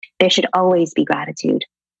there should always be gratitude.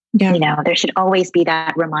 Yeah. There should always be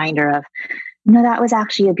that reminder of, that was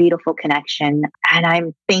actually a beautiful connection. And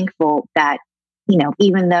I'm thankful that,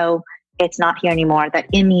 even though it's not here anymore, that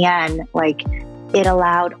in the end, like, it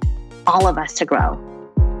allowed all of us to grow.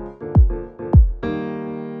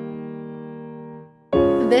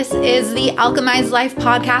 This is the Alchemized Life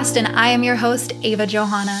podcast, and I am your host, Ava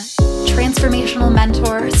Johanna, transformational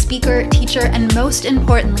mentor, speaker, teacher, and most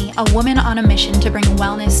importantly, a woman on a mission to bring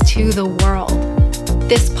wellness to the world.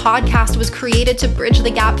 This podcast was created to bridge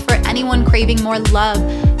the gap for anyone craving more love,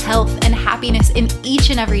 health, and happiness in each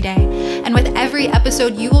and every day. And with every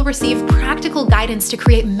episode, you will receive practical guidance to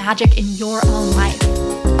create magic in your own life.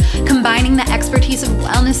 Combining the expertise of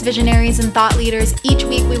wellness visionaries and thought leaders, each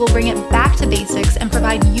week we will bring it back to basics and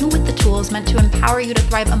provide you with the tools meant to empower you to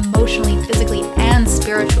thrive emotionally, physically, and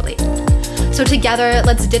spiritually. So together,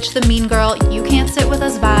 let's ditch the mean girl, you can't sit with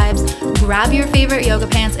us vibes, grab your favorite yoga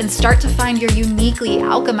pants, and start to find your uniquely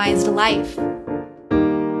alchemized life.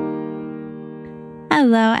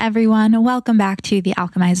 Hello, everyone. Welcome back to the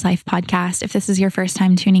Alchemized Life podcast. If this is your first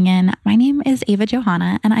time tuning in, my name is Ava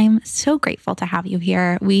Johanna, and I'm so grateful to have you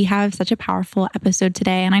here. We have such a powerful episode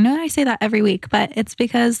today, and I know I say that every week, but it's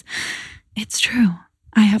because it's true.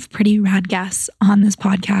 I have pretty rad guests on this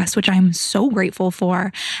podcast, which I'm so grateful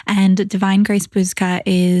for. And Divine Grace Buszka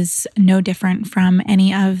is no different from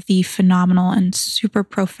any of the phenomenal and super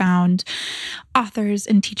profound authors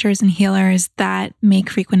and teachers and healers that make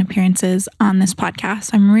frequent appearances on this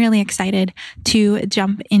podcast. I'm really excited to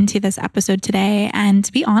jump into this episode today. And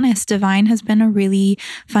to be honest, Divine has been a really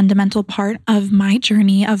fundamental part of my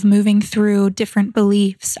journey of moving through different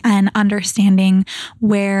beliefs and understanding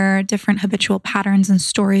where different habitual patterns and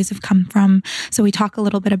stories have come from. So we talk a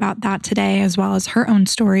little bit about that today, as well as her own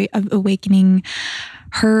story of awakening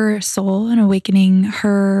her soul and awakening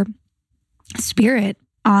her spirit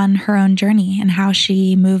on her own journey, and how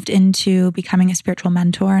she moved into becoming a spiritual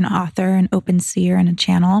mentor, an author, an open seer, and a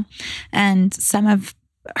channel. And some of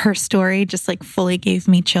her story just like fully gave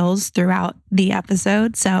me chills throughout the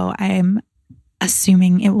episode. So I'm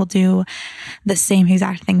assuming it will do the same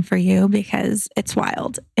exact thing for you, because it's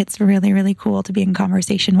wild. It's really, really cool to be in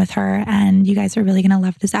conversation with her, and you guys are really going to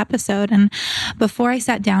love this episode. And before I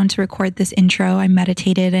sat down to record this intro, I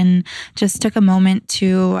meditated and just took a moment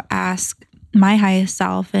to ask my highest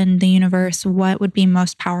self and the universe what would be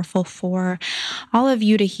most powerful for all of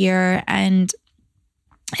you to hear. And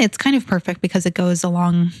it's kind of perfect because it goes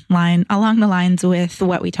along the lines with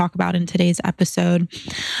what we talk about in today's episode.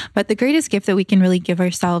 But the greatest gift that we can really give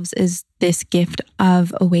ourselves is this gift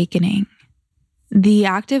of awakening. The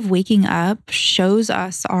act of waking up shows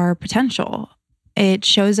us our potential. It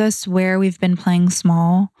shows us where we've been playing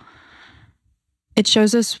small. It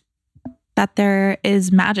shows us that there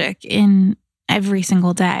is magic in every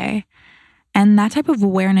single day. And that type of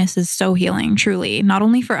awareness is so healing, truly, not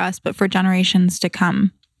only for us, but for generations to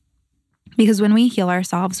come. Because when we heal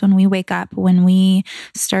ourselves, when we wake up, when we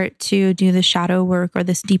start to do the shadow work or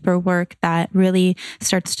this deeper work that really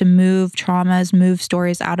starts to move traumas, move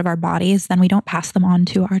stories out of our bodies, then we don't pass them on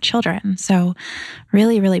to our children. So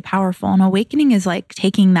really, really powerful. And awakening is like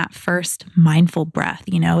taking that first mindful breath.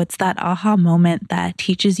 It's that aha moment that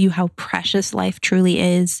teaches you how precious life truly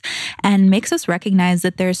is and makes us recognize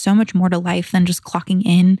that there's so much more to life than just clocking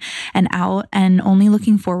in and out and only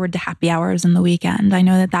looking forward to happy hours in the weekend. I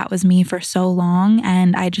know that was me for so long.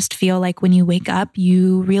 And I just feel like when you wake up,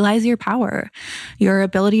 you realize your power, your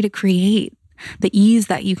ability to create, the ease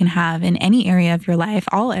that you can have in any area of your life,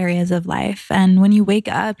 all areas of life. And when you wake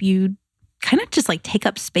up, you kind of just like take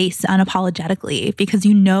up space unapologetically, because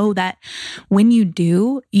you know that when you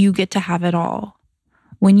do, you get to have it all.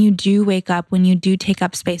 When you do wake up, when you do take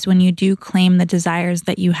up space, when you do claim the desires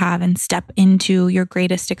that you have and step into your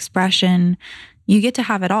greatest expression, you get to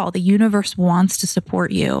have it all. The universe wants to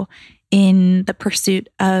support you in the pursuit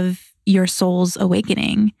of your soul's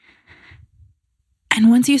awakening. And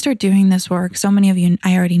once you start doing this work, so many of you,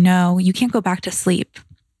 I already know, you can't go back to sleep.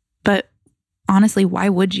 But honestly, why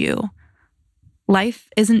would you? Life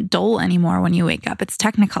isn't dull anymore when you wake up. It's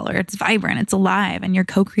technicolor, it's vibrant, it's alive, and you're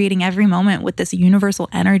co-creating every moment with this universal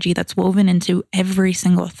energy that's woven into every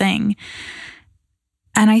single thing.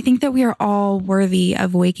 And I think that we are all worthy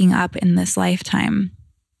of waking up in this lifetime.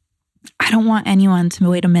 I don't want anyone to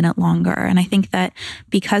wait a minute longer. And I think that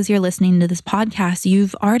because you're listening to this podcast,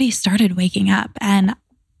 you've already started waking up. And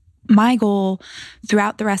my goal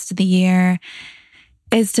throughout the rest of the year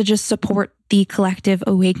is to just support the collective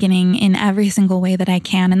awakening in every single way that I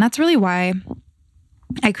can. And that's really why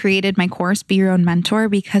I created my course, Be Your Own Mentor,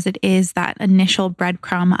 because it is that initial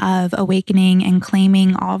breadcrumb of awakening and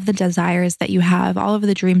claiming all of the desires that you have, all of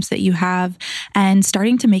the dreams that you have, and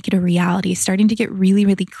starting to make it a reality, starting to get really,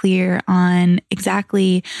 really clear on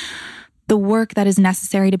exactly the work that is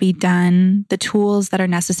necessary to be done, the tools that are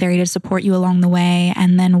necessary to support you along the way,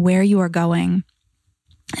 and then where you are going.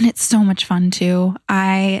 And it's so much fun too.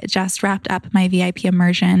 I just wrapped up my VIP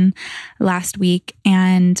immersion last week,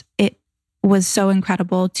 and it was so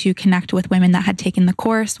incredible to connect with women that had taken the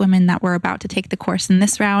course, women that were about to take the course in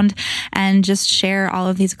this round, and just share all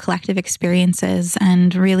of these collective experiences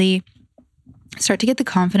and really start to get the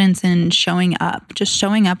confidence in showing up, just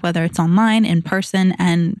showing up, whether it's online, in person.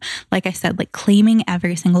 And like I said, like claiming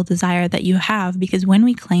every single desire that you have, because when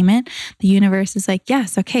we claim it, the universe is like,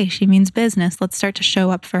 yes, okay, she means business. Let's start to show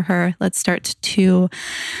up for her. Let's start to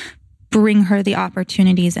bring her the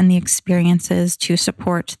opportunities and the experiences to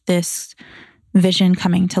support this vision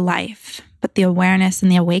coming to life. But the awareness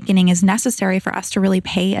and the awakening is necessary for us to really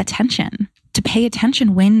pay attention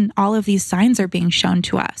when all of these signs are being shown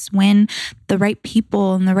to us, when the right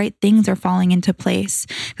people and the right things are falling into place.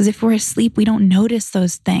 Because if we're asleep, we don't notice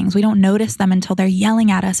those things. We don't notice them until they're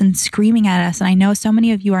yelling at us and screaming at us. And I know so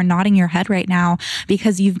many of you are nodding your head right now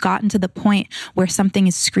because you've gotten to the point where something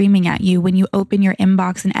is screaming at you. When you open your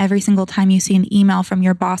inbox and every single time you see an email from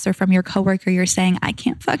your boss or from your coworker, you're saying, I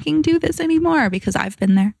can't fucking do this anymore, because I've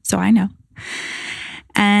been there. So I know.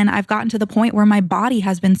 And I've gotten to the point where my body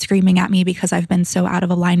has been screaming at me because I've been so out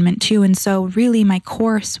of alignment too. And so really my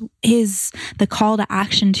course is the call to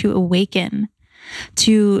action to awaken,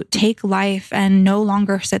 to take life and no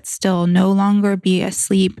longer sit still, no longer be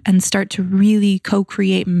asleep, and start to really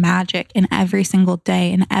co-create magic in every single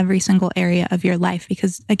day, in every single area of your life.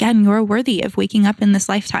 Because again, you're worthy of waking up in this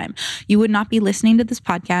lifetime. You would not be listening to this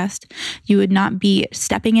podcast. You would not be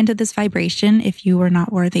stepping into this vibration if you were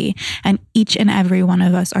not worthy. And each and every one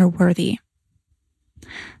of us are worthy.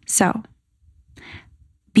 So,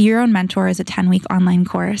 Be Your Own Mentor is a 10-week online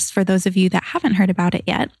course. For those of you that haven't heard about it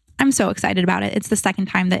yet, I'm so excited about it. It's the second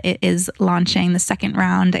time that it is launching, the second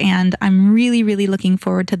round, and I'm really, really looking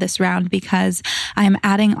forward to this round because I am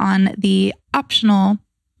adding on the optional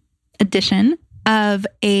addition of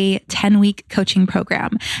a 10-week coaching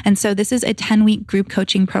program. And so this is a 10-week group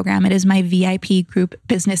coaching program. It is my VIP group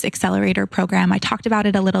business accelerator program. I talked about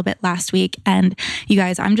it a little bit last week, and you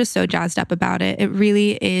guys, I'm just so jazzed up about it. It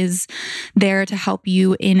really is there to help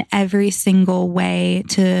you in every single way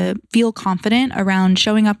to feel confident around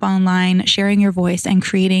showing up online, sharing your voice, and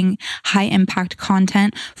creating high impact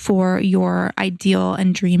content for your ideal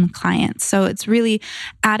and dream clients. So it's really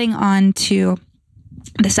adding on to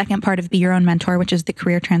the second part of Be Your Own Mentor, which is the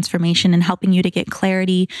career transformation, and helping you to get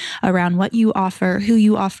clarity around what you offer, who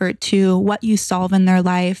you offer it to, what you solve in their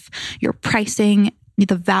life, your pricing,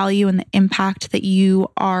 the value and the impact that you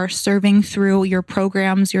are serving through your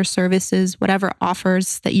programs, your services, whatever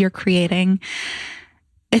offers that you're creating.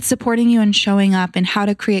 It's supporting you in showing up and how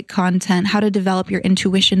to create content, how to develop your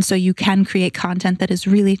intuition so you can create content that is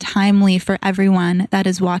really timely for everyone that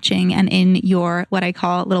is watching and in your, what I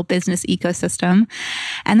call, little business ecosystem.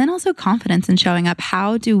 And then also confidence in showing up.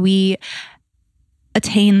 How do we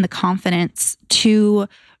attain the confidence to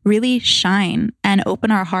really shine and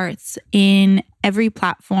open our hearts in every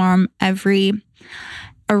platform, every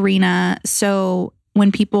arena? So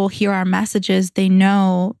when people hear our messages, they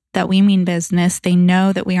know that we mean business, they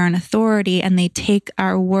know that we are an authority, and they take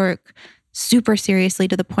our work super seriously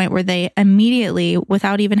to the point where they immediately,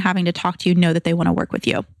 without even having to talk to you, know that they want to work with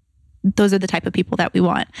you. Those are the type of people that we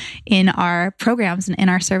want in our programs and in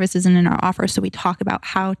our services and in our offers. So we talk about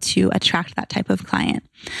how to attract that type of client.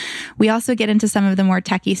 We also get into some of the more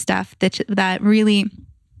techie stuff that really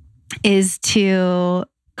is to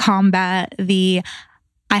combat the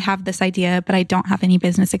I have this idea, but I don't have any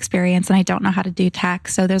business experience and I don't know how to do tech.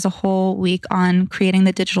 So there's a whole week on creating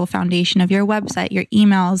the digital foundation of your website, your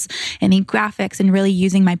emails, any graphics, and really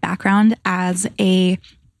using my background as a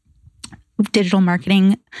digital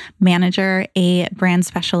marketing manager, a brand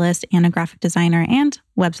specialist, and a graphic designer and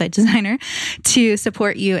website designer to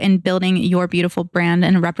support you in building your beautiful brand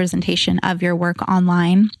and representation of your work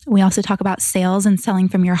online. We also talk about sales and selling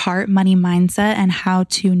from your heart, money mindset, and how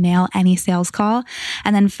to nail any sales call.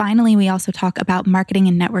 And then finally, we also talk about marketing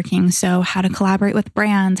and networking. So how to collaborate with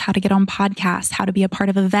brands, how to get on podcasts, how to be a part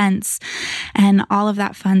of events, and all of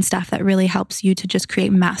that fun stuff that really helps you to just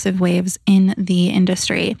create massive waves in the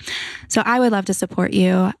industry. So I would love to support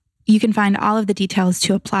you. You can find all of the details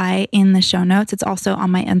to apply in the show notes. It's also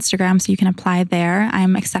on my Instagram, so you can apply there.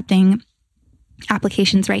 I'm accepting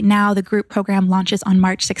applications right now. The group program launches on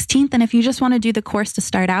March 16th. And if you just want to do the course to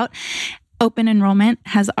start out, Open enrollment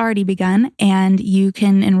has already begun, and you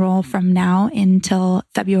can enroll from now until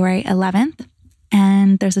February 11th.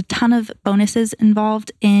 And there's a ton of bonuses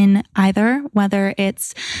involved in either, whether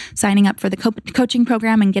it's signing up for the coaching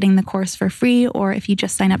program and getting the course for free, or if you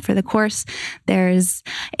just sign up for the course, there's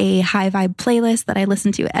a high vibe playlist that I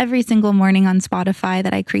listen to every single morning on Spotify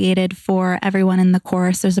that I created for everyone in the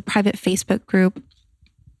course. There's a private Facebook group.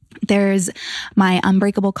 There's my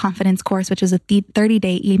Unbreakable Confidence course, which is a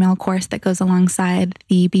 30-day email course that goes alongside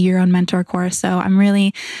the Be Your Own Mentor course. So I'm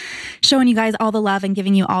really showing you guys all the love and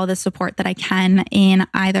giving you all the support that I can in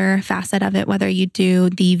either facet of it, whether you do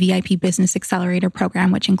the VIP Business Accelerator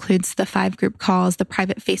program, which includes the 5 group calls, the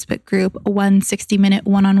private Facebook group, a 60-minute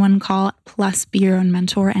one-on-one call, plus Be Your Own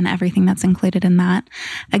Mentor and everything that's included in that.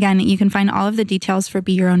 Again, you can find all of the details for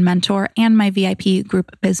Be Your Own Mentor and my VIP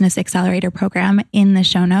Group Business Accelerator program in the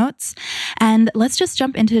show notes. And let's just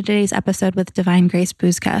jump into today's episode with Divine Grace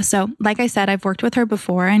Buszka. So like I said, I've worked with her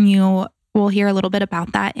before, and you will hear a little bit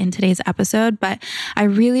about that in today's episode, but I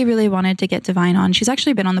really, really wanted to get Divine on. She's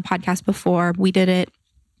actually been on the podcast before. We did it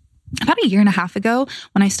about a year and a half ago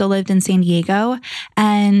when I still lived in San Diego,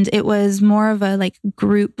 and it was more of a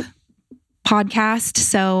group podcast.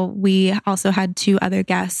 So we also had 2 other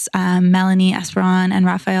guests, Melanie Esperon and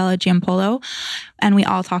Rafaela Giampolo, and we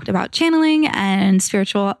all talked about channeling and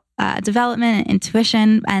spiritual development and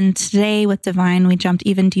intuition. And today with Divine, we jumped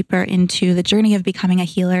even deeper into the journey of becoming a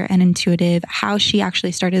healer and intuitive, how she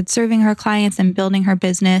actually started serving her clients and building her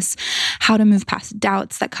business, how to move past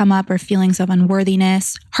doubts that come up or feelings of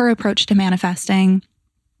unworthiness, her approach to manifesting,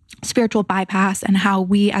 spiritual bypass, and how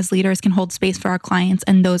we as leaders can hold space for our clients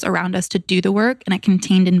and those around us to do the work in a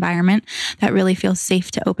contained environment that really feels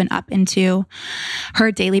safe to open up into.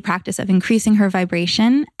 Her daily practice of increasing her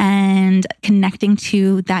vibration and connecting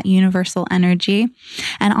to that universal energy,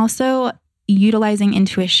 and also utilizing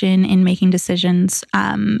intuition in making decisions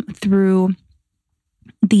through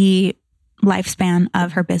the lifespan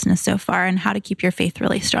of her business so far, and how to keep your faith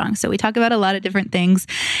really strong. So we talk about a lot of different things.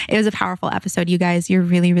 It was a powerful episode, you guys. You're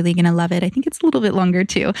really, really going to love it. I think it's a little bit longer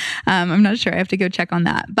too. I'm not sure. I have to go check on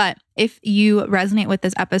that. But if you resonate with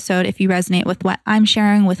this episode, if you resonate with what I'm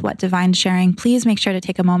sharing, with what Divine's sharing, please make sure to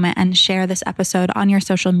take a moment and share this episode on your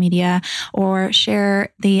social media, or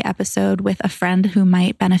share the episode with a friend who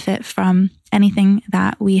might benefit from anything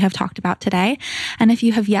that we have talked about today. And if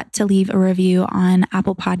you have yet to leave a review on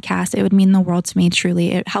Apple Podcasts, it would mean the world to me,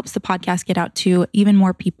 truly. It helps the podcast get out to even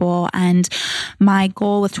more people. And my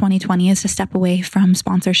goal with 2020 is to step away from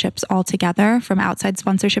sponsorships altogether, from outside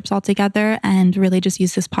sponsorships altogether, and really just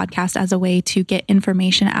use this podcast as a way to get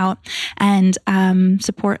information out and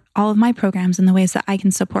support all of my programs in the ways that I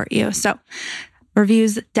can support you. So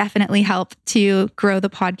reviews definitely help to grow the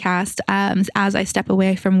podcast as I step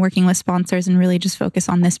away from working with sponsors and really just focus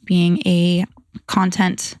on this being a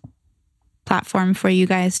content platform for you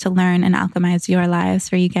guys to learn and alchemize your lives,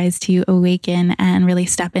 for you guys to awaken and really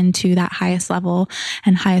step into that highest level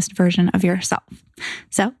and highest version of yourself.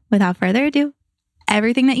 So without further ado,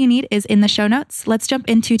 everything that you need is in the show notes. Let's jump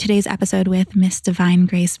into today's episode with Miss Divine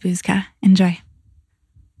Grace Buszka. Enjoy.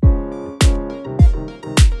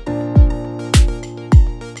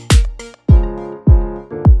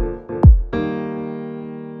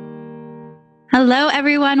 Hello,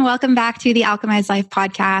 everyone. Welcome back to the Alchemized Life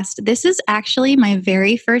podcast. This is actually my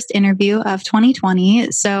very first interview of 2020.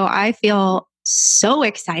 So I feel so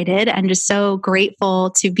excited and just so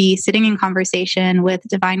grateful to be sitting in conversation with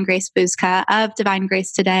Divine Grace Buszka of Divine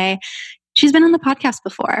Grace Today. She's been on the podcast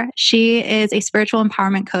before. She is a spiritual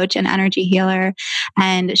empowerment coach and energy healer,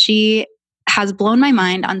 and she has blown my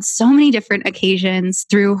mind on so many different occasions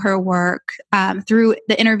through her work, through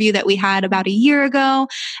the interview that we had about a year ago,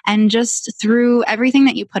 and just through everything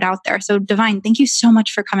that you put out there. So Divine, thank you so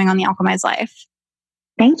much for coming on the Alchemized Life.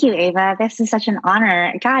 Thank you, Ava. This is such an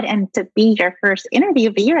honor. God, and to be your first interview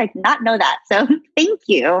of the year, I did not know that. So thank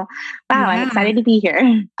you. Wow, yeah. I'm excited to be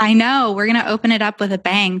here. I know. We're going to open it up with a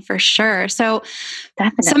bang for sure. So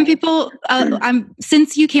definitely. Some people,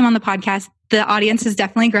 since you came on the podcast, the audience has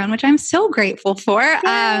definitely grown, which I'm so grateful for.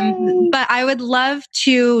 But I would love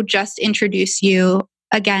to just introduce you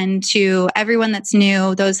again to everyone that's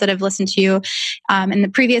new, those that have listened to you in the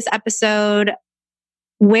previous episode.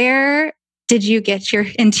 Where did you get your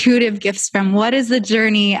intuitive gifts from? What is the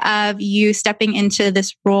journey of you stepping into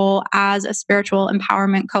this role as a spiritual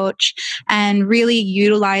empowerment coach and really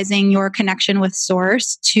utilizing your connection with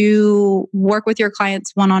Source to work with your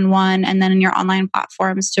clients one-on-one and then in your online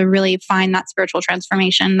platforms to really find that spiritual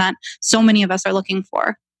transformation that so many of us are looking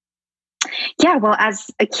for? Yeah, well,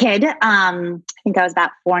 as a kid, I think I was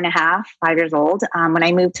about 4.5, 5 years old. When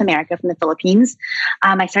I moved to America from the Philippines,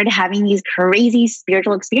 I started having these crazy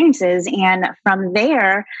spiritual experiences. And from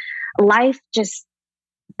there, life just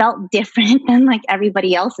felt different than like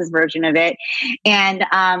everybody else's version of it. And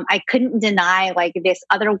I couldn't deny like this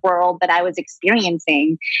other world that I was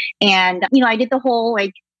experiencing. And, I did the whole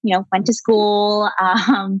like, went to school,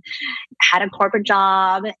 had a corporate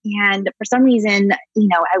job. And for some reason,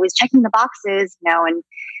 I was checking the boxes, and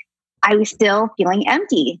I was still feeling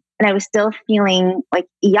empty and I was still feeling like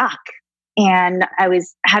yuck. And I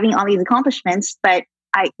was having all these accomplishments, but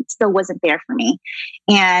it still wasn't there for me.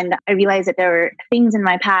 And I realized that there were things in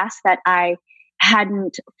my past that I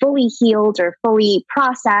hadn't fully healed or fully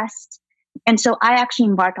processed. And so I actually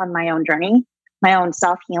embarked on my own journey, my own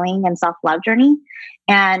self-healing and self-love journey.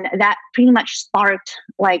 And that pretty much sparked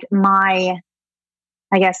like my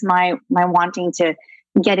wanting to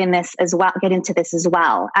get into this as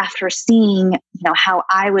well, after seeing, how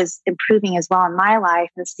I was improving as well in my life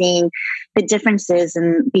and seeing the differences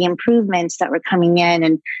and the improvements that were coming in,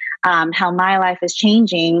 and how my life is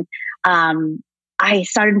changing. I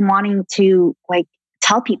started wanting to like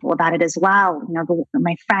tell people about it as well,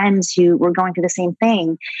 my friends who were going through the same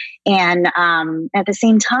thing. And at the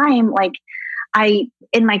same time, like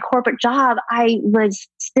in my corporate job, I was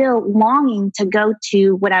still longing to go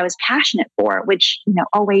to what I was passionate for, which,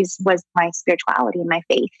 always was my spirituality and my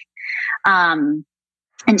faith.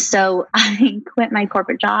 And so I quit my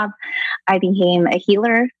corporate job. I became a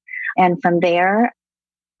healer. And from there,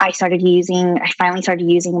 I finally started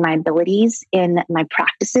using my abilities in my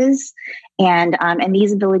practices. And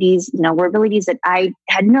these abilities, were abilities that I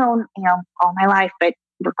had known, all my life, but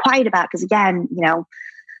were quiet about. Because again,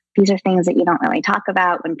 these are things that you don't really talk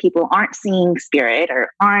about when people aren't seeing spirit or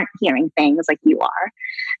aren't hearing things like you are.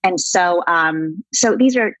 And so, so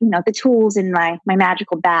these are, the tools in my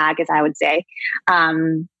magical bag, as I would say,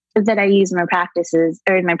 that I use in my practices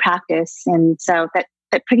or in my practice. And so that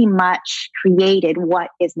pretty much created what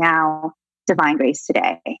is now Divine Grace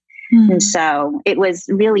today. Mm-hmm. And so it was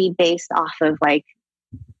really based off of like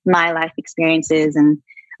my life experiences and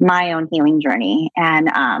my own healing journey. And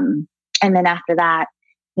then after that,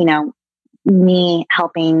 me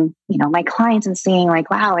helping, my clients and seeing like,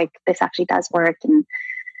 wow, like this actually does work.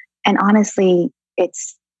 And honestly,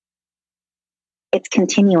 it's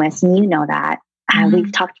continuous. And that. Mm-hmm.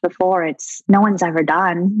 We've talked before, it's no one's ever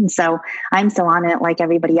done. And so I'm still on it like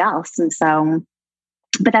everybody else. And so,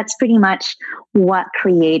 but that's pretty much what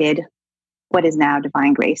created what is now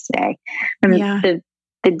Divine Grace today. From the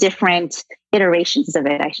different iterations of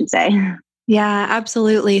it, I should say. Yeah,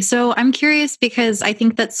 absolutely. So I'm curious because I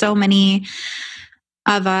think that so many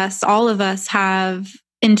of us, all of us have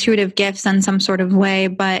intuitive gifts in some sort of way,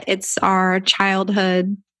 but it's our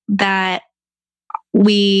childhood that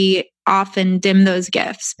we often dim those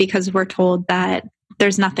gifts because we're told that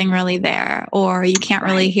there's nothing really there or you can't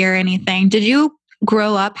really hear anything. Did you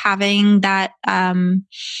grow up having that,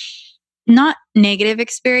 not negative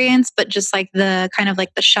experience, but just like the kind of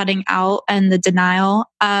like the shutting out and the denial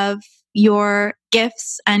of your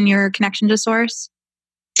gifts and your connection to source?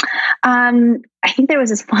 I think there was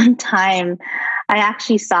this one time I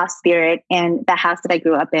actually saw spirit in the house that I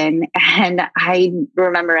grew up in. And I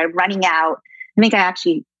remember running out. I think I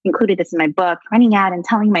actually included this in my book, running out and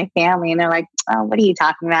telling my family. And they're like, oh, what are you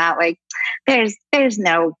talking about? Like, there's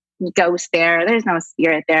no ghost there. There's no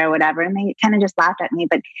spirit there, or whatever. And they kind of just laughed at me.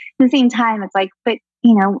 But at the same time, it's like, but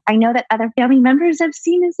I know that other family members have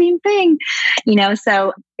seen the same thing,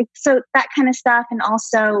 so that kind of stuff. And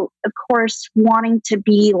also, of course, wanting to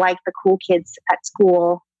be like the cool kids at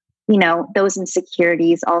school, those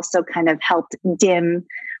insecurities also kind of helped dim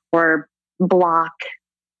or block,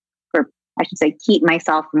 or I should say, keep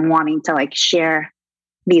myself from wanting to like share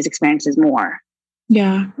these experiences more.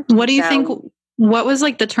 Yeah. What do you think? What was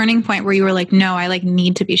like the turning point where you were like, no, I like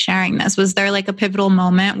need to be sharing this? Was there like a pivotal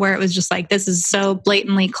moment where it was just like, this is so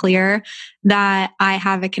blatantly clear that I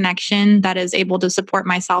have a connection that is able to support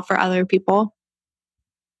myself or other people?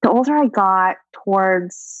 The older I got,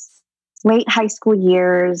 towards late high school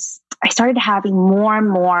years, I started having more and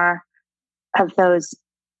more of those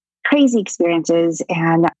crazy experiences,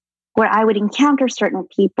 and where I would encounter certain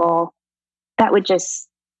people that would just,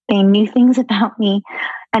 they knew things about me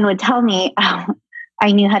and would tell me, oh,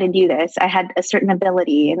 I knew how to do this. I had a certain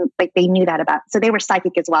ability, and like they knew that about. So they were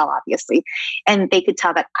psychic as well, obviously, and they could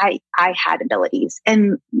tell that I had abilities,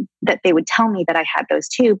 and that they would tell me that I had those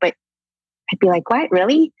too. But I'd be like, "What,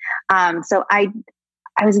 really?" So I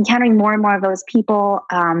was encountering more and more of those people,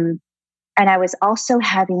 and I was also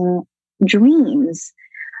having dreams.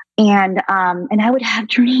 And I would have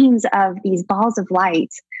dreams of these balls of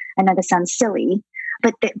light. I know this sounds silly,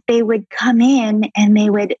 but they would come in and they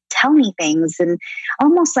would tell me things, and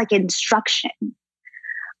almost like instruction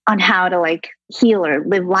on how to like heal or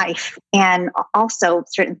live life, and also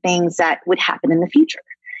certain things that would happen in the future.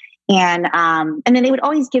 And then they would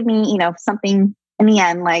always give me, something in the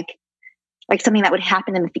end, like something that would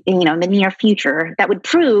happen in the near future that would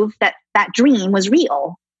prove that that dream was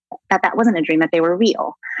real, that wasn't a dream, that they were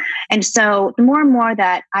real. And so the more and more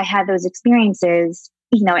that I had those experiences,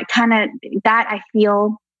 it kind of, that I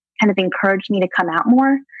feel kind of encouraged me to come out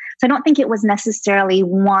more. So I don't think it was necessarily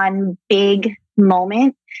one big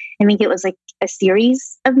moment. I think it was like a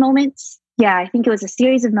series of moments. Yeah, I think it was a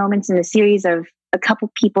series of moments and a series of a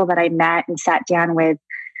couple people that I met and sat down with.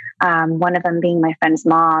 One of them being my friend's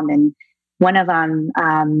mom, and one of them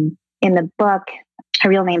in the book, her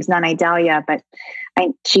real name's Nana Idalia, but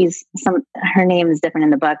her name is different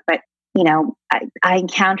in the book. But I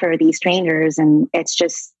encounter these strangers, and it's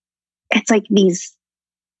like these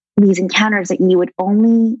encounters that you would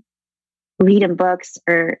only read in books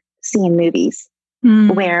or see in movies.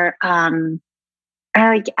 Where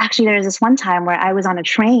actually there's this one time where I was on a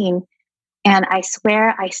train, and I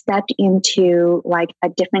swear I stepped into like a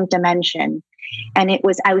different dimension. And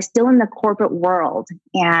I was still in the corporate world,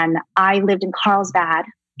 and I lived in Carlsbad,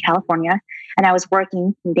 California, and I was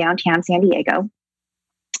working in downtown San Diego.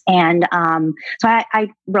 And so I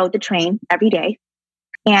rode the train every day.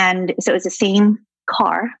 And so it was the same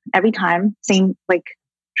car every time, same like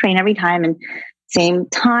train every time, and same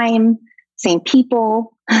time, same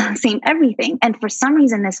people, same everything. And for some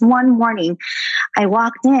reason, this one morning, I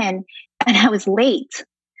walked in and I was late,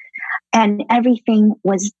 and everything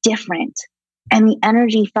was different. And the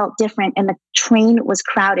energy felt different, and the train was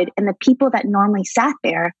crowded, and the people that normally sat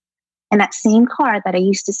there in that same car that I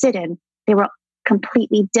used to sit in, they were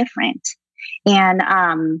completely different. And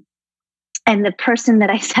the person that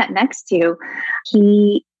I sat next to,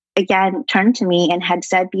 he again turned to me and had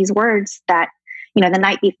said these words that, the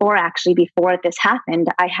night before, actually, before this happened,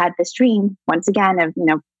 I had this dream once again of,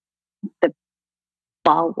 the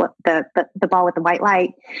ball, the ball with the white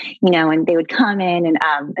light, and they would come in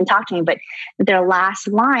and talk to me. But their last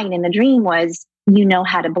line in the dream was, "You know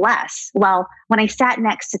how to bless." Well, when I sat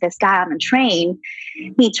next to this guy on the train,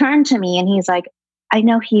 he turned to me and he's like, "I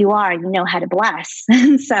know who you are. You know how to bless."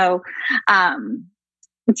 So I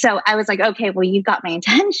was like, "Okay, well, you got my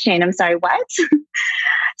attention." I'm sorry, what?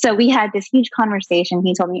 So we had this huge conversation.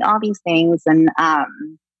 He told me all these things, and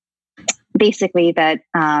basically that,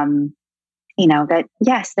 that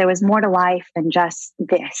yes, there was more to life than just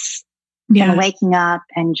this. Yeah. And waking up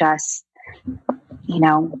and just,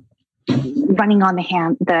 running on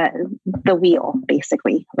the wheel,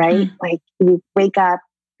 basically, right? Mm. Like you wake up,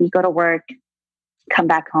 you go to work, come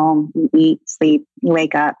back home, you eat, sleep, you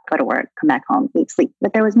wake up, go to work, come back home, eat, sleep.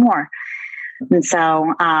 But there was more. And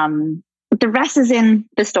so the rest is in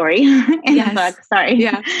the story, in the book. Sorry.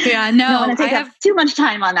 Yeah. No, I don't want to take up too much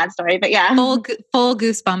time on that story, but yeah. Full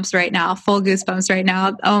goosebumps right now. Full goosebumps right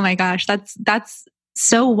now. Oh my gosh. That's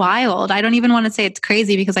so wild. I don't even want to say it's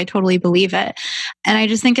crazy, because I totally believe it. And I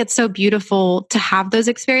just think it's so beautiful to have those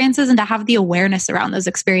experiences and to have the awareness around those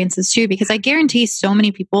experiences too, because I guarantee so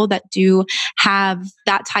many people that do have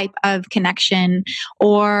that type of connection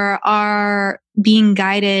or are being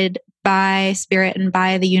guided by spirit and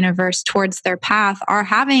by the universe towards their path are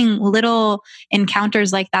having little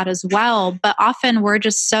encounters like that as well. But often we're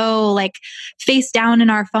just so like face down in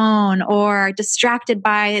our phone or distracted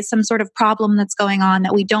by some sort of problem that's going on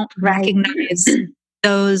that we don't recognize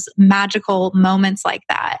those magical moments like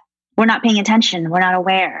that. We're not paying attention. We're not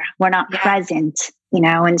aware. We're not present, and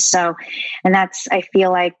I feel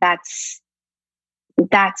like that's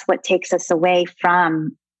what takes us away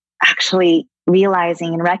from actually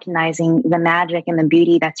realizing and recognizing the magic and the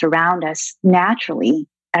beauty that's around us naturally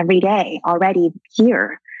every day already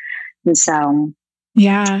here. And so,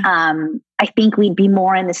 I think we'd be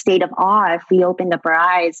more in the state of awe if we opened up our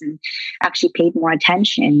eyes and actually paid more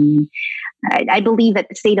attention. I believe that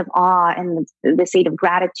the state of awe and the state of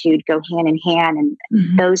gratitude go hand in hand.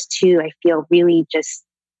 And those two, I feel, really just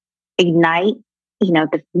ignite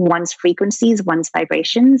one's frequencies, one's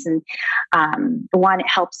vibrations. And one, it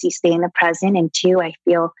helps you stay in the present. And two, I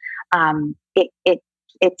feel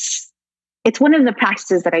it's one of the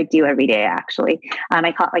practices that I do every day, actually.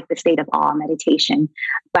 I call it like the state of awe meditation.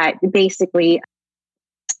 But basically,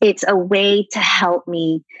 it's a way to help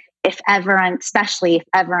me especially if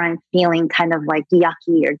ever I'm feeling kind of like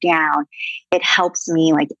yucky or down, it helps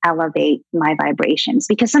me like elevate my vibrations.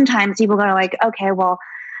 Because sometimes people go like, okay, well,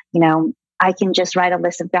 I can just write a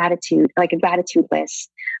list of gratitude, like a gratitude list.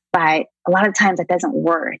 But a lot of times it doesn't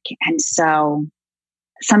work. And so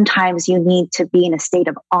sometimes you need to be in a state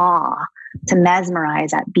of awe to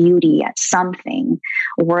mesmerize at beauty, at something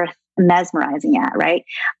worth mesmerizing at, right?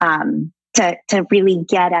 To really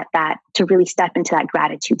get at that, to really step into that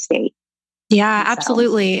gratitude state. Yeah,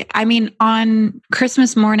 absolutely. I mean, on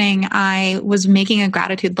Christmas morning, I was making a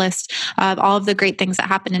gratitude list of all of the great things that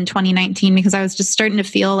happened in 2019 because I was just starting to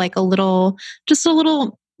feel like just a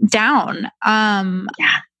little down.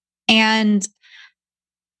 And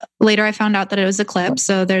later I found out that it was eclipse.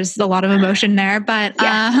 So there's a lot of emotion there, but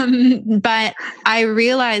I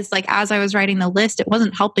realized like, as I was writing the list, it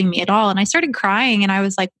wasn't helping me at all. And I started crying and I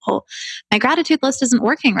was like, well, my gratitude list isn't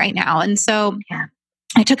working right now. And so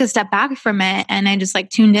I took a step back from it and I just like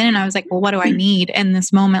tuned in and I was like, well, what do I need in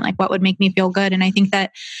this moment? Like what would make me feel good? And I think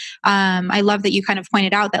that, I love that you kind of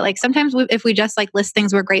pointed out that like sometimes if we just like list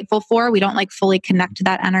things we're grateful for, we don't like fully connect to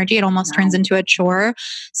that energy. It almost turns into a chore.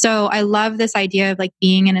 So I love this idea of like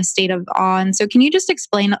being in a state of awe. And so can you just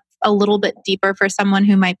explain a little bit deeper for someone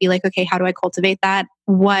who might be like, okay, how do I cultivate that?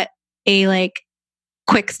 What a like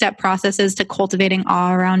quick step process is to cultivating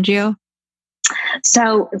awe around you?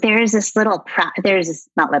 So there's this this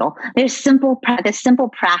simple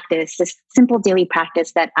practice, this simple daily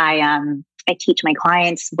practice that I teach my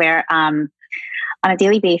clients where on a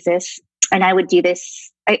daily basis, and I would do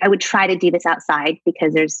this, I would try to do this outside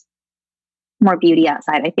because there's more beauty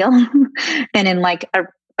outside, I feel, than in like a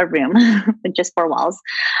room with just four walls.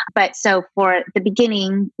 But so for the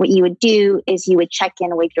beginning, what you would do is you would check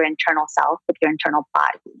in with your internal self, with your internal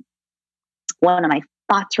body. What are my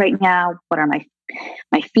thoughts right now? What are my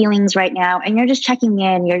feelings right now? And you're just checking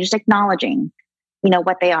in, you're just acknowledging,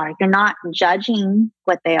 what they are. You're not judging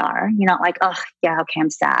what they are. You're not like, oh yeah, okay, I'm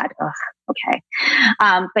sad. Oh, okay.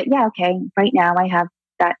 But yeah, okay, right now I have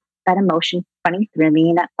that emotion running through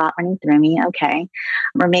me, that thought running through me. Okay.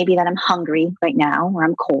 Or maybe that I'm hungry right now or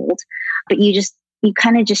I'm cold, but you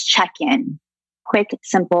kind of just check in. Quick,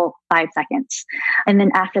 simple, 5 seconds. And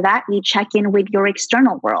then after that, you check in with your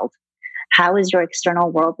external world. How is your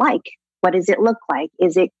external world like? What does it look like?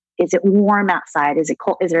 Is it warm outside? Is it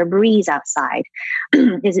cold? Is there a breeze outside?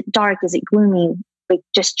 Is it dark? Is it gloomy? Like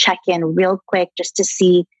just check in real quick just to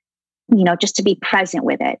see, just to be present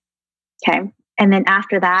with it. Okay. And then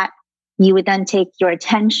after that, you would then take your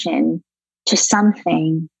attention to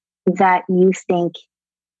something that you think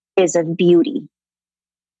is of beauty.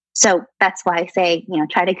 So that's why I say,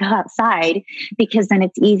 try to go outside because then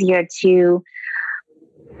it's easier to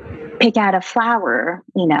pick out a flower,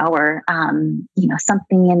 or,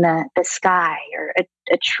 something in the sky or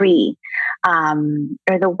a tree,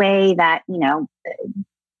 or the way that,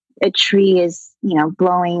 a tree is,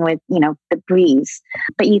 blowing with, the breeze,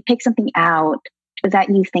 but you pick something out that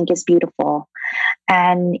you think is beautiful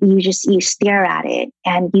and you stare at it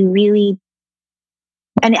and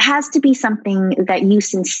and it has to be something that you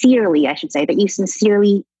sincerely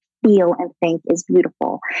feel and think is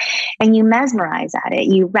beautiful, and you mesmerize at it.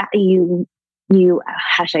 You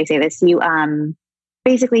how should I say this? You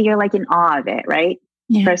basically you're like in awe of it, right?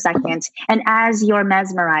 Yeah. For a second, and as you're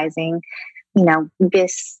mesmerizing,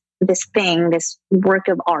 this work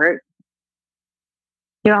of art,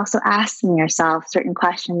 you're also asking yourself certain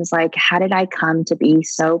questions like, how did I come to be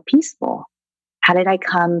so peaceful? How did I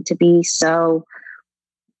come to be so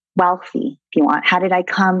wealthy, if you want? How did I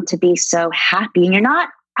come to be so happy? And you're not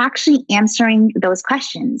actually answering those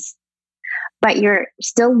questions, but you're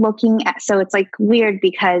still looking at, so it's like weird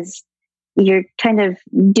because you're kind of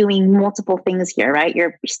doing multiple things here, right?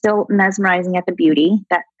 You're still mesmerizing at the beauty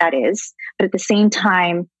that is, but at the same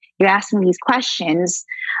time, you're asking these questions.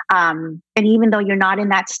 And even though you're not in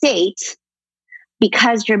that state,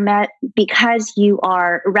 because you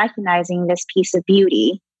are recognizing this piece of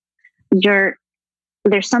beauty, there's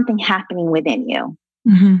something happening within you.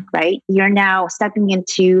 Mm-hmm. Right? You're now stepping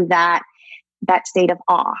into that state of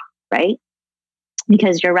awe, right?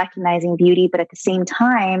 Because you're recognizing beauty, but at the same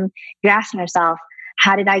time, you're asking yourself,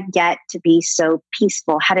 how did I get to be so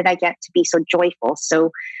peaceful? How did I get to be so joyful,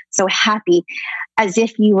 so happy, as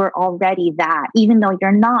if you were already that, even though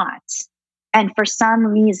you're not. And for some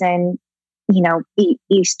reason,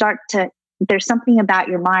 you start to, there's something about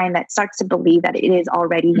your mind that starts to believe that it is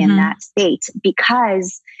already in that state,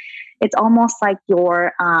 because it's almost like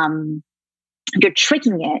you're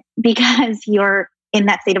tricking it because you're in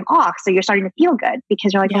that state of awe. So you're starting to feel good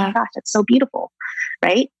because you're like, oh my gosh, that's so beautiful.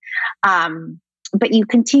 Right. But you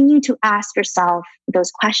continue to ask yourself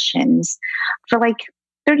those questions for like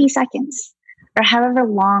 30 seconds or however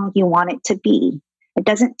long you want it to be. It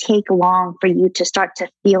doesn't take long for you to start to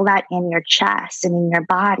feel that in your chest and in your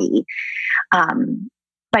body.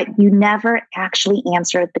 but you never actually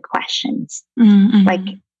answered the questions. Mm-hmm.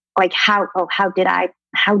 Like how did I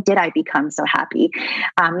become so happy?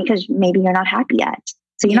 Because maybe you're not happy yet.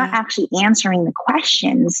 So you're not actually answering the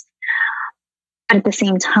questions. But at the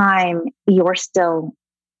same time, you're still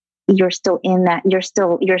in that,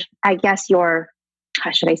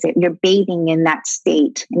 how should I say it? You're bathing in that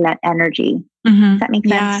state, in that energy. Does that make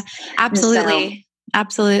sense? Yeah, absolutely.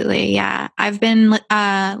 Absolutely. Yeah. I've been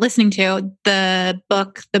listening to the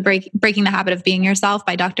book, Breaking the Habit of Being Yourself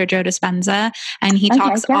by Dr. Joe Dispenza. And he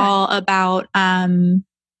talks all about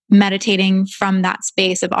meditating from that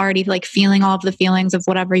space of already like feeling all of the feelings of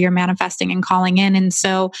whatever you're manifesting and calling in. And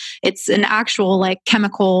so it's an actual like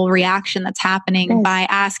chemical reaction that's happening by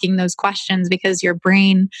asking those questions, because your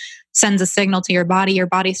brain sends a signal to your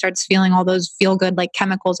body starts feeling all those feel good like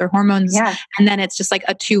chemicals or hormones. Yeah. And then it's just like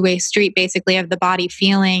a two-way street basically of the body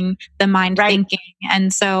feeling, the mind thinking.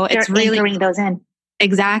 And so it's really anchoring those in.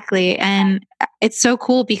 Exactly. And it's so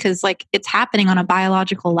cool because like it's happening on a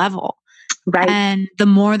biological level. Right. And the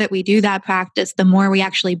more that we do that practice, the more we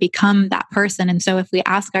actually become that person. And so if we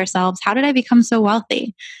ask ourselves, how did I become so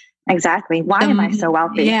wealthy? Exactly. Why am I so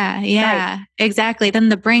wealthy? Yeah, exactly. Then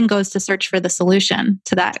the brain goes to search for the solution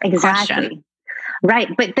to that question. Right.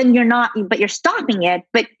 But then you're stopping it.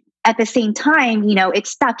 But at the same time, it's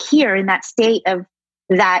stuck here in that state of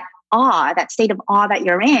that state of awe that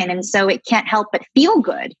you're in. And so it can't help but feel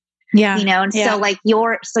good. Yeah. So like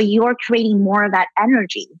you're creating more of that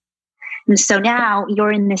energy. And so now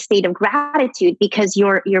you're in this state of gratitude because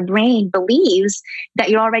your brain believes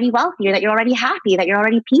that you're already wealthy, or that you're already happy, that you're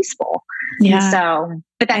already peaceful. Yeah.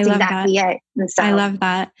 But that's exactly it. And so, I love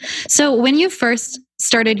that. So when you first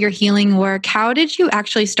started your healing work, how did you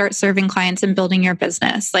actually start serving clients and building your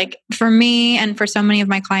business? Like for me and for so many of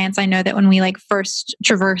my clients, I know that when we like first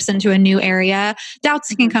traverse into a new area,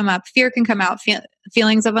 doubts can come up, fear can come out,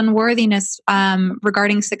 feelings of unworthiness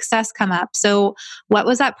regarding success come up. So what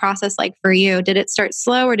was that process like for you? Did it start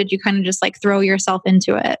slow, or did you kind of just like throw yourself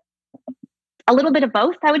into it? A little bit of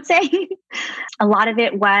both, I would say. A lot of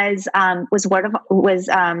it was word of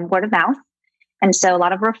mouth, and so a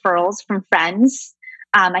lot of referrals from friends.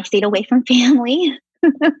 I stayed away from family.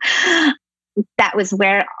 That was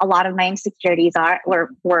where a lot of my insecurities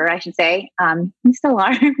were, I should say. And still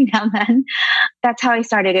are every now and then. That's how I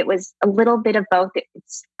started. It was a little bit of both.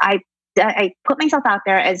 I put myself out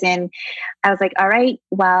there, as in, I was like, all right,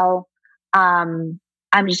 well, I'm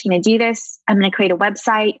just going to do this. I'm going to create a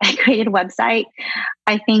website. I created a website.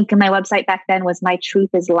 I think my website back then was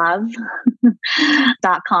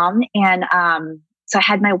mytruthislove.com. And so I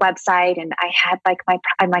had my website, and I had like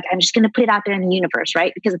I'm just going to put it out there in the universe,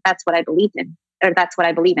 right? Because that's what I believed in, or that's what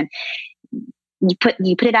I believe in. You put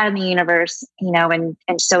it out in the universe, and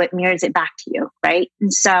so it mirrors it back to you, right?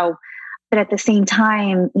 And so, but at the same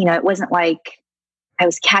time, it wasn't like I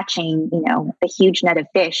was catching, a huge net of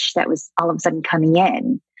fish that was all of a sudden coming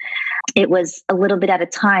in. It was a little bit at a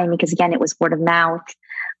time, because again, it was word of mouth.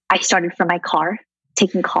 I started from my car,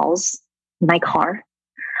 taking calls in my car.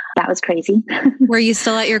 That was crazy. Were you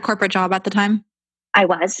still at your corporate job at the time? I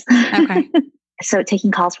was. Okay. So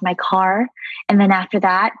taking calls from my car. And then after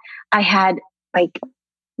that, I had like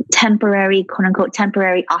temporary, quote unquote,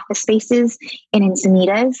 temporary office spaces in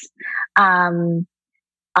Encinitas,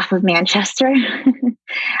 off of Manchester.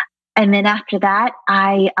 And then after that,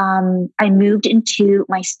 I moved into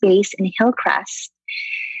my space in Hillcrest.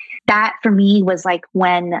 That for me was like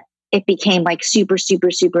when it became like super,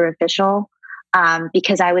 super, super official,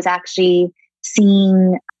 because I was actually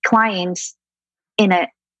seeing clients in an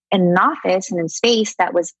office and in space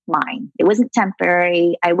that was mine. It wasn't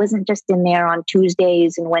temporary. I wasn't just in there on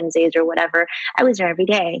Tuesdays and Wednesdays or whatever. I was there every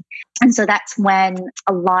day. And so that's when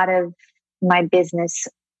a lot of my business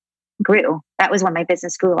grew. That was when my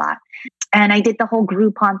business grew a lot. And I did the whole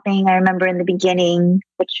Groupon thing. I remember in the beginning,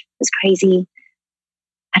 which was crazy.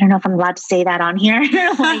 I don't know if I'm allowed to say that on here.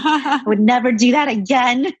 I would never do that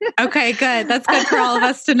again. Okay, good. That's good for all of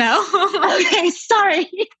us to know. Okay, sorry.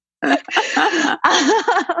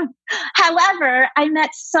 However, I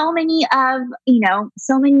met so many of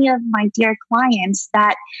my dear clients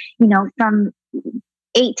that, from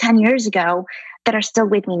 8-10 years ago that are still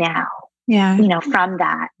with me now. Yeah. From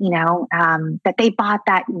that, that they bought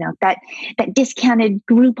that, that discounted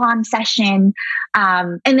Groupon session,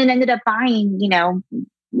 and then ended up buying,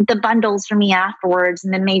 the bundles for me afterwards.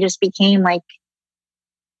 And then they just became like,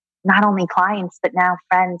 not only clients, but now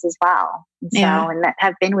friends as well. And so, and that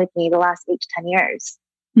have been with me the last 8 to 10 years.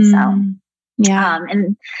 And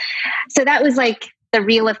so that was like the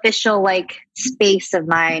real official, like, space of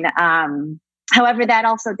mine. However, that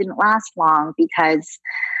also didn't last long, because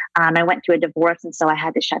I went through a divorce, and so I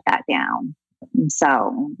had to shut that down. And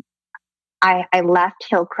so I left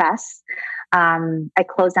Hillcrest. I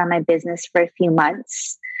closed down my business for a few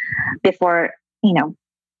months before,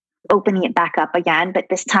 opening it back up again. But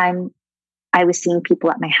this time I was seeing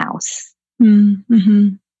people at my house. Mm-hmm.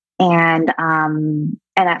 And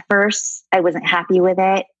at first I wasn't happy with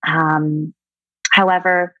it.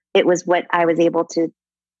 However, it was what I was able to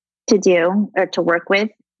do or to work with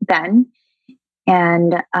then.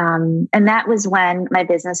 And that was when my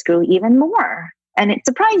business grew even more. And it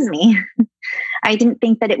surprised me. I didn't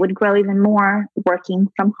think that it would grow even more working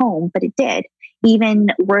from home, but it did, even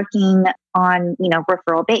working on,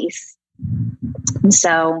 referral base. And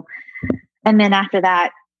so, and then after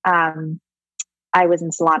that, I was in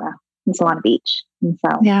Solana Beach. And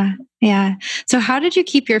so, yeah. So how did you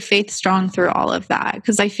keep your faith strong through all of that?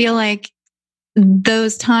 Because I feel like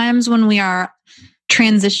those times when we are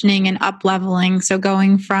transitioning and up leveling, so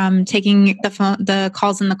going from taking the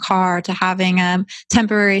calls in the car to having a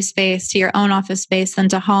temporary space to your own office space, then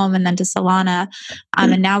to home, and then to Solana,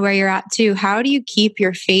 and now where you're at too, how do you keep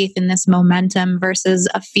your faith in this momentum versus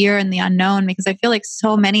a fear in the unknown? Because I feel like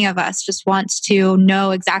so many of us just want to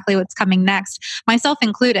know exactly what's coming next, myself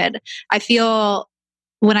included. I feel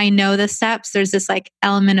when I know the steps, there's this like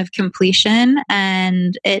element of completion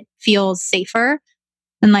and it feels safer.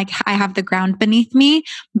 And like I have the ground beneath me,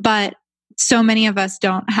 but so many of us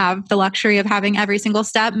don't have the luxury of having every single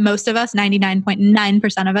step. Most of us,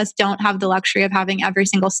 99.9% of us, don't have the luxury of having every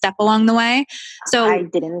single step along the way. So I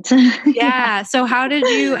didn't. Yeah. So how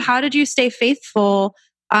did you stay faithful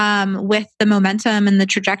with the momentum and the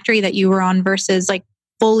trajectory that you were on versus like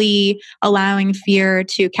fully allowing fear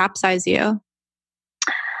to capsize you?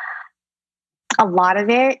 A lot of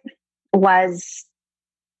it was,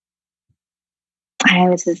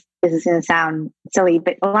 this is going to sound silly,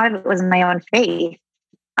 but a lot of it was my own faith.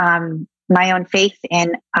 My own faith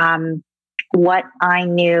in what I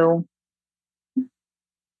knew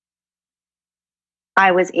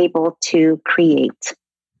I was able to create.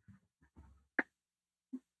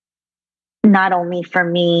 Not only for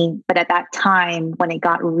me, but at that time when it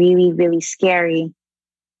got really, really scary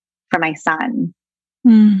for my son.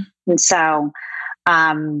 Mm. And so,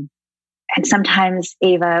 and sometimes,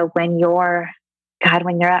 Ava, when you're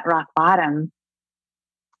at rock bottom,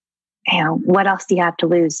 what else do you have to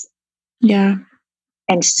lose? Yeah.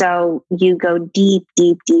 And so you go deep,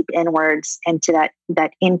 deep, deep inwards into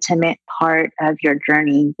that intimate part of your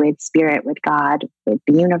journey with spirit, with God, with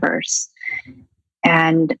the universe.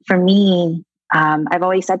 And for me, I've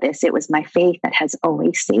always said this, it was my faith that has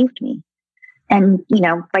always saved me. And,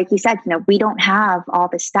 like you said, we don't have all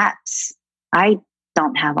the steps. I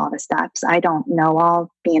don't have all the steps. I don't know all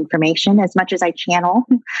the information. As much as I channel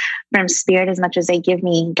from spirit, as much as they give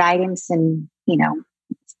me guidance and,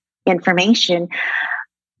 information,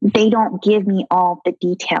 they don't give me all the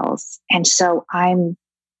details. And so I'm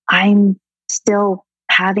still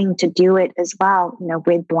having to do it as well,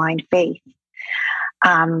 with blind faith.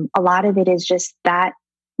 A lot of it is just that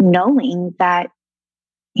knowing that,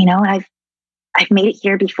 I've made it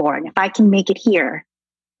here before. And if I can make it here,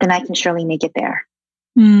 then I can surely make it there.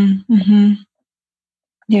 Mm-hmm.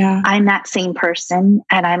 Yeah. I'm that same person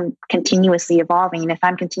and I'm continuously evolving. And if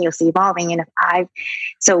I'm continuously evolving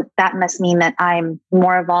so that must mean that I'm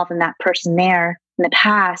more evolved than that person there in the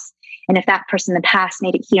past. And if that person in the past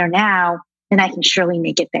made it here now, then I can surely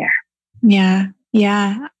make it there. Yeah.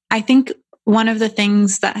 Yeah. I think one of the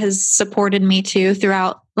things that has supported me too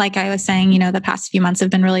throughout, like I was saying, the past few months have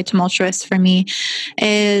been really tumultuous for me,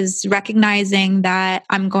 is recognizing that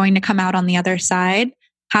I'm going to come out on the other side,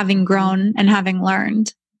 having grown and having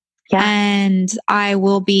learned. Yeah. And I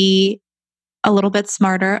will be a little bit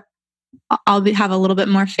smarter. I'll have a little bit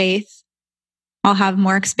more faith. I'll have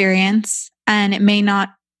more experience, and it may not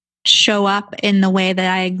show up in the way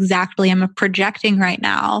that I exactly am projecting right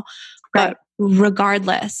now, right. But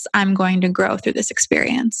regardless, I'm going to grow through this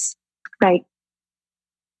experience. Right.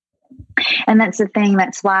 And that's the thing.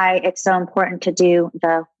 That's why it's so important to do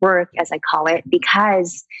the work, as I call it,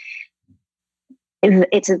 because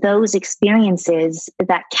it's those experiences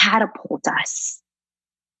that catapult us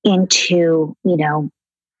into,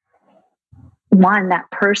 that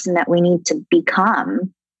person that we need to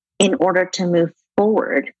become in order to move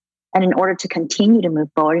forward and in order to continue to move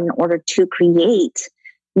forward, in order to create,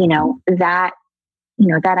 that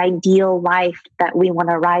ideal life that we want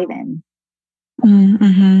to arrive in.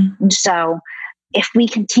 Mm-hmm. And so if we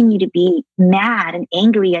continue to be mad and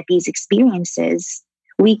angry at these experiences,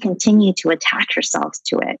 we continue to attach ourselves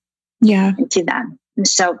to it. Yeah. And to them. And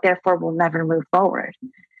so therefore we'll never move forward.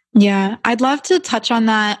 Yeah, I'd love to touch on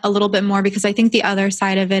that a little bit more because I think the other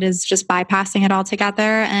side of it is just bypassing it altogether.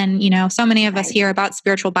 And, so many of us hear about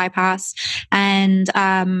spiritual bypass. And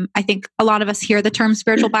I think a lot of us hear the term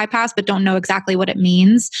spiritual bypass, but don't know exactly what it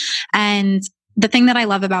means. And the thing that I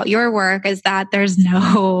love about your work is that there's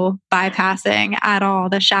no bypassing at all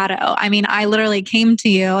the shadow. I mean, I literally came to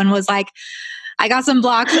you and was like, I got some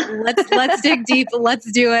blocks. Let's dig deep.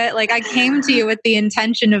 Let's do it. Like I came to you with the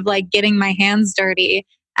intention of like getting my hands dirty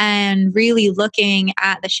and really looking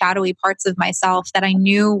at the shadowy parts of myself that I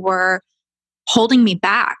knew were holding me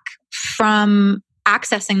back from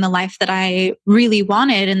accessing the life that I really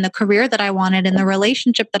wanted and the career that I wanted and the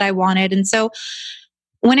relationship that I wanted. And so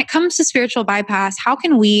when it comes to spiritual bypass, how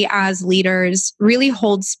can we as leaders really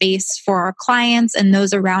hold space for our clients and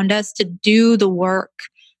those around us to do the work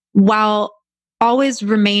while always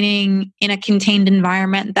remaining in a contained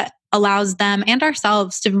environment that allows them and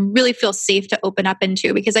ourselves to really feel safe to open up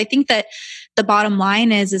into? Because I think that the bottom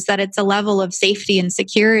line is that it's a level of safety and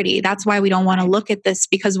security. That's why we don't want to look at this,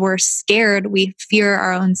 because we're scared. We fear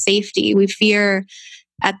our own safety. We fear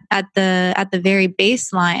at the very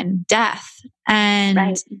baseline death. And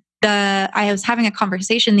I was having a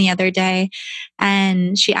conversation the other day,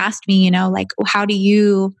 and she asked me, like, how do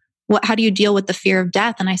you deal with the fear of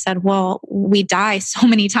death? And I said, well, we die so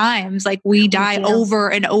many times. Like we die over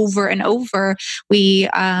and over and over. We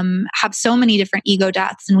have so many different ego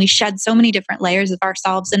deaths, and we shed so many different layers of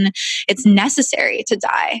ourselves. And it's necessary to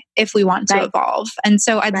die if we want to evolve. And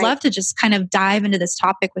so I'd love to just kind of dive into this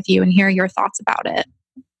topic with you and hear your thoughts about it.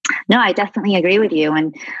 No, I definitely agree with you.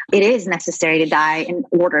 And it is necessary to die in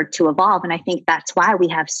order to evolve. And I think that's why we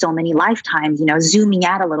have so many lifetimes, zooming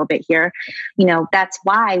out a little bit here, that's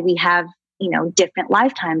why we have, different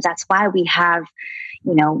lifetimes. That's why we have,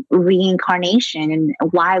 reincarnation, and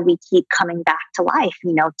why we keep coming back to life,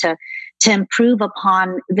 to improve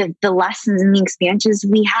upon the lessons and the experiences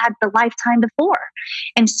we had the lifetime before.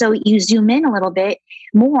 And so you zoom in a little bit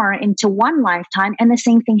more into one lifetime, and the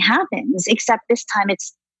same thing happens, except this time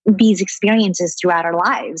it's these experiences throughout our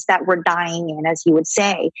lives that we're dying in, as you would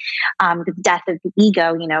say, the death of the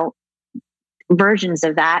ego, versions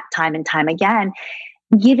of that time and time again,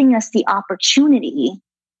 giving us the opportunity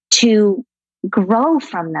to grow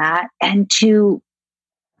from that and to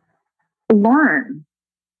learn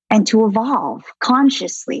and to evolve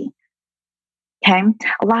consciously. Okay.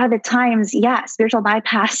 A lot of the times, spiritual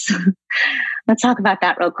bypass. Let's talk about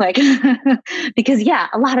that real quick. Because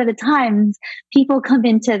a lot of the times people come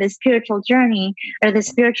into the spiritual journey or the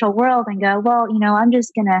spiritual world and go, well, I'm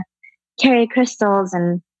just going to carry crystals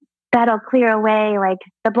and that'll clear away like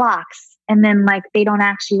the blocks. And then like they don't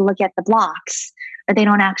actually look at the blocks, or they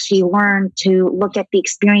don't actually learn to look at the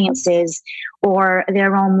experiences or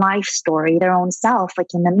their own life story, their own self, like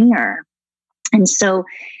in the mirror. And so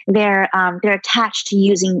they're attached to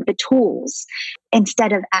using the tools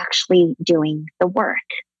instead of actually doing the work,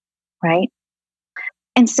 right?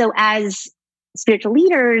 And so as spiritual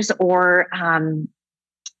leaders or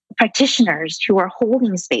practitioners who are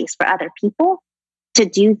holding space for other people to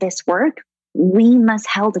do this work, we must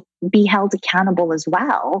be held accountable as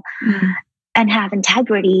well, and have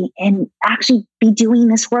integrity and actually be doing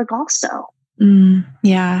this work also.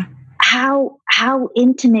 Yeah. How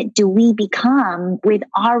intimate do we become with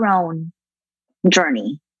our own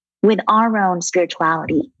journey, with our own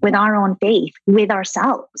spirituality, with our own faith, with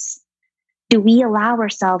ourselves? Do we allow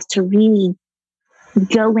ourselves to really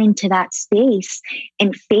go into that space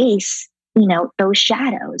and face, those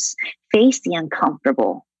shadows, face the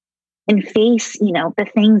uncomfortable, and face,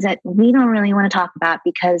 the things that we don't really want to talk about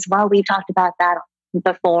because, well, we've talked about that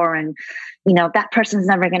before, and, that person's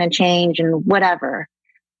never going to change and whatever.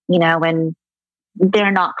 And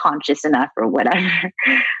they're not conscious enough or whatever,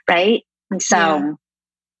 right? And so,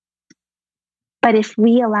 but if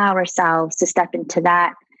we allow ourselves to step into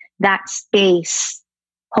that space,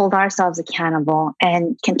 hold ourselves accountable,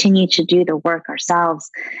 and continue to do the work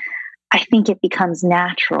ourselves, I think it becomes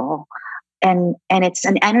natural. And it's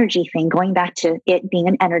an energy thing, going back to it being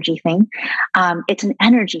an energy thing. It's an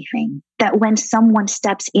energy thing that when someone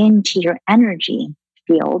steps into your energy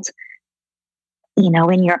field,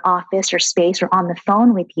 in your office or space or on the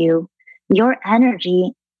phone with you, your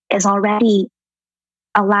energy is already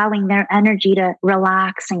allowing their energy to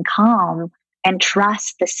relax and calm and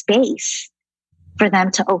trust the space for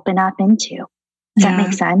them to open up into. Does that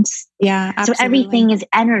make sense? Yeah, absolutely. So everything is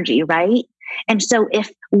energy, right? And so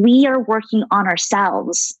if we are working on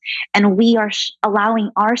ourselves and we are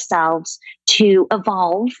allowing ourselves to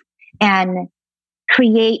evolve and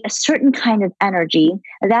create a certain kind of energy,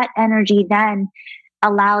 that energy then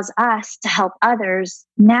allows us to help others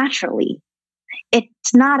naturally.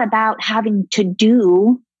 It's not about having to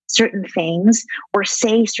do certain things or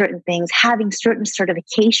say certain things, having certain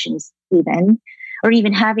certifications even, or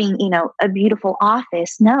even having, a beautiful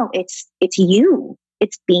office. No, it's you.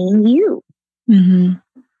 It's being you. Mm-hmm.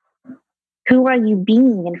 Who are you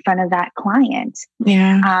being in front of that client?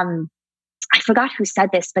 Yeah. I forgot who said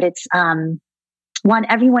this, but it's one,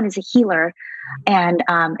 everyone is a healer. And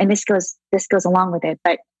this goes along with it,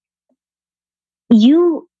 but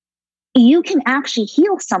you can actually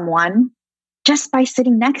heal someone just by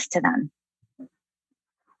sitting next to them.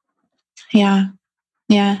 Yeah.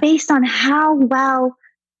 Yeah. Based on how well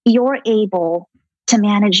you're able to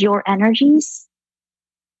manage your energies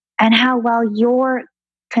and how well you're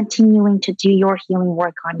continuing to do your healing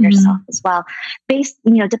work on yourself as well. Based,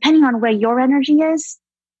 depending on where your energy is,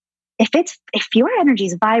 if your energy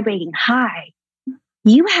is vibrating high,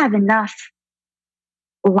 you have enough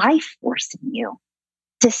life force in you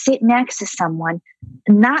to sit next to someone,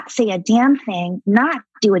 not say a damn thing, not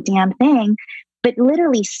do a damn thing, but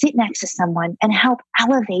literally sit next to someone and help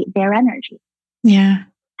elevate their energy. Yeah.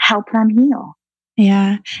 Help them heal.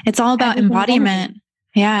 Yeah. It's all about embodiment.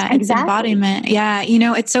 Yeah. It's exactly. embodiment. Yeah.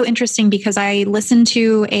 It's so interesting because I listened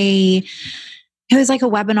to it was like a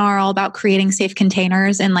webinar all about creating safe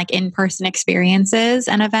containers and like in-person experiences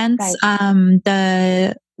and events. Right.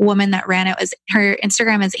 The woman that ran it her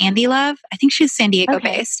Instagram is Andy Love. I think she's San Diego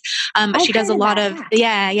based. But she does a lot of,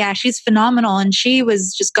 she's phenomenal. And she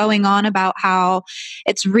was just going on about how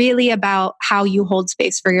it's really about how you hold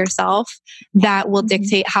space for yourself that will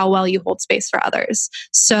dictate how well you hold space for others.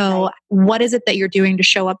 So what is it that you're doing to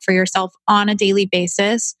show up for yourself on a daily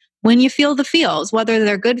basis when you feel the feels, whether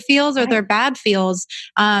they're good feels or they're bad feels?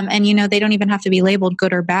 And, they don't even have to be labeled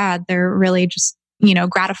good or bad. They're really just,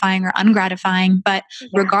 gratifying or ungratifying. But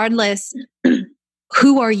regardless,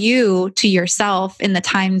 who are you to yourself in the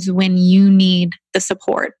times when you need the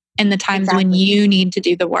support and the times when you need to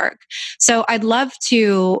do the work? So I'd love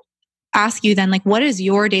to ask you then, like, what is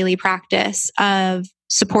your daily practice of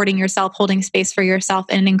supporting yourself, holding space for yourself,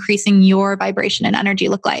 and increasing your vibration and energy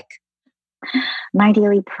look like? My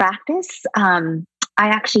daily practice, I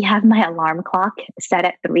actually have my alarm clock set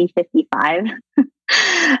at 3:55.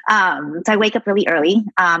 So I wake up really early,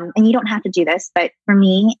 and you don't have to do this, but for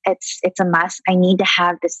me, it's a must. I need to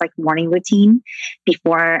have this like morning routine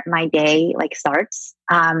before my day like starts.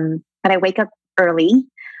 But I wake up early,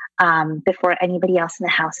 before anybody else in the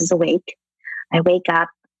house is awake. I wake up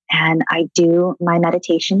and I do my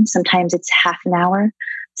meditation. Sometimes it's half an hour,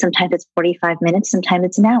 sometimes it's 45 minutes, sometimes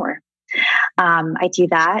it's an hour. I do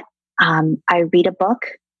that. I read a book.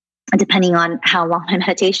 Depending on how long my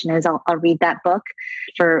meditation is, I'll read that book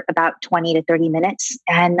for about 20 to 30 minutes,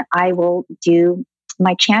 and I will do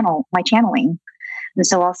my channeling. And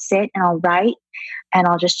so I'll sit and I'll write and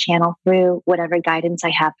I'll just channel through whatever guidance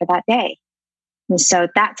I have for that day. And so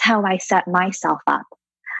that's how I set myself up.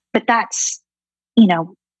 But that's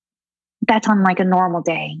on like a normal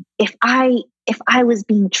day. If I was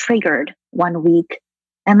being triggered one week,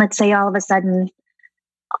 and let's say all of a sudden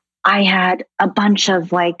I had a bunch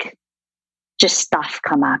of like just stuff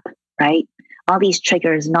come up, right? All these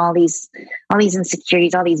triggers and all these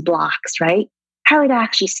insecurities, all these blocks, right? I would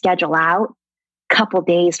actually schedule out a couple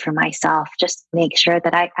days for myself, just to make sure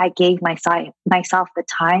that I gave myself the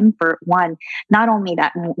time for one, not only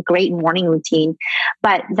that great morning routine,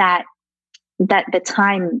 but that the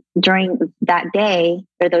time during that day,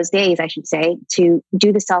 or those days, I should say, to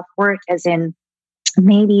do the self-work, as in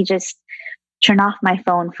maybe just turn off my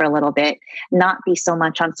phone for a little bit, not be so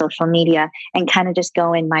much on social media, and kind of just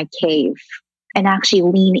go in my cave and actually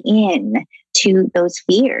lean in to those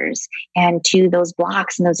fears and to those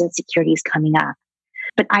blocks and those insecurities coming up.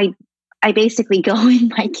 But I basically go in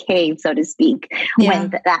my cave, so to speak,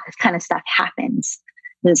 when that kind of stuff happens.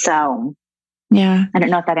 And so I don't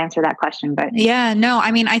know if that answered that question, but no,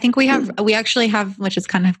 I mean, I think we actually have, which is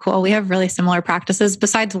kind of cool. We have really similar practices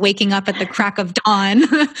besides waking up at the crack of dawn.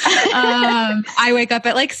 I wake up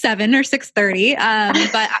at like 7 or 6:30.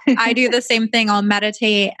 But I do the same thing. I'll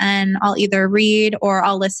meditate and I'll either read or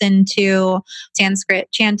I'll listen to Sanskrit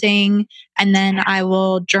chanting. And then I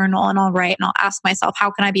will journal and I'll write and I'll ask myself, how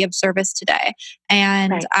can I be of service today?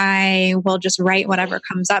 And I will just write whatever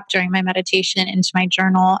comes up during my meditation into my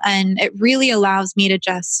journal. And it really allows me to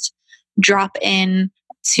just drop into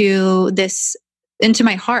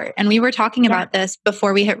my heart. And we were talking about this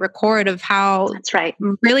before we hit record, of how that's right.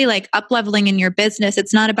 Really like up-leveling in your business.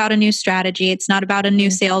 It's not about a new strategy. It's not about a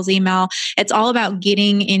new sales email. It's all about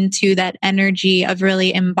getting into that energy of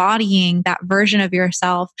really embodying that version of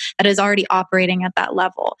yourself that is already operating at that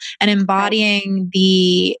level, and embodying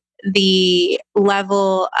the the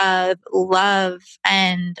level of love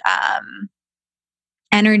and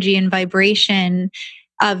energy and vibration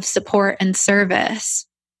of support and service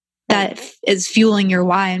that is fueling your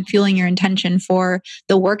why and fueling your intention for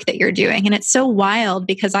the work that you're doing. And it's so wild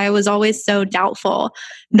because I was always so doubtful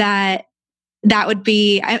that would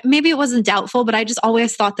be, maybe it wasn't doubtful, but I just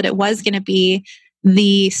always thought that it was going to be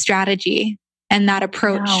the strategy and that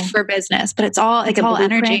approach for business. But it's all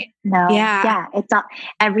energy. No. Yeah. It's all,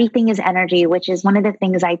 everything is energy, which is one of the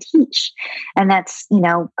things I teach. And that's,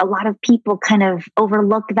 a lot of people kind of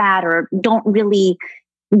overlook that or don't really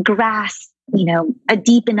grasp a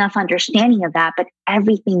deep enough understanding of that, but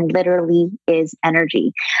everything literally is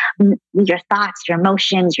energy. Your thoughts, your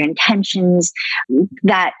emotions, your intentions,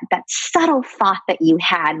 that subtle thought that you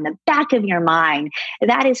had in the back of your mind,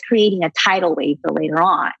 that is creating a tidal wave for later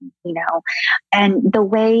on, and the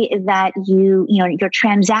way that your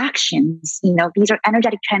transactions, these are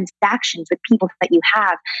energetic transactions with people that you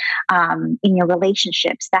have in your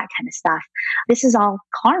relationships, that kind of stuff. This is all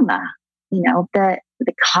karma.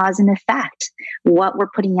 The cause and effect, what we're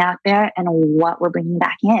putting out there and what we're bringing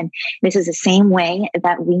back in. This is the same way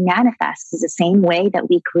that we manifest. This is the same way that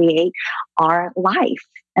we create our life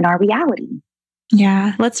and our reality.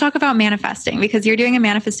 Yeah. Let's talk about manifesting because you're doing a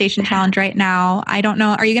manifestation challenge right now. I don't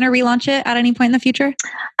know. Are you going to relaunch it at any point in the future?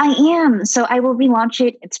 I am. So I will relaunch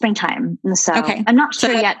it at springtime. So okay. I'm not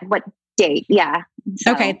sure yet what date. Yeah.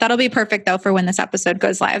 So. Okay. That'll be perfect though for when this episode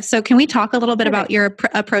goes live. So can we talk a little bit about your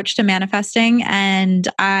approach to manifesting? And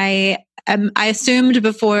I assumed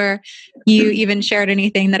before you even shared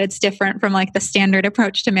anything that it's different from like the standard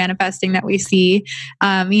approach to manifesting that we see,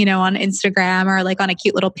 on Instagram or like on a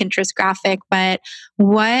cute little Pinterest graphic. But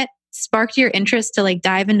what sparked your interest to like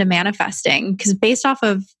dive into manifesting? Because based off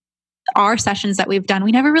of our sessions that we've done,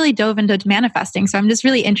 we never really dove into manifesting. So I'm just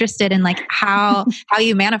really interested in like how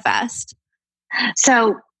you manifest.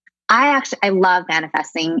 So I love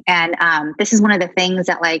manifesting. And this is one of the things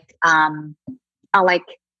that I'll like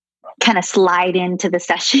kind of slide into the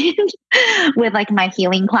session with like my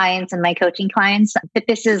healing clients and my coaching clients. But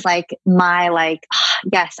this is like my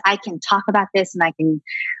yes, I can talk about this and I can,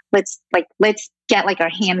 let's get like our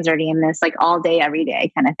hands dirty in this like all day, every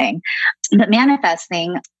day kind of thing. But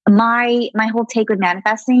manifesting, my whole take with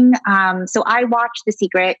manifesting. So I watched The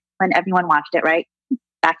Secret when everyone watched it, right?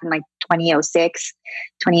 Back in like 2006,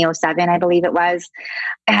 2007, I believe it was.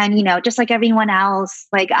 And, just like everyone else,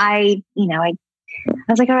 like I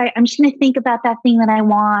was like, all right, I'm just going to think about that thing that I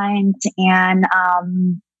want.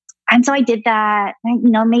 And so I did that,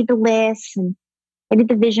 I, made the list and I did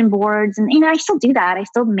the vision boards and, I still do that. I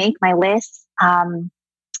still make my lists. I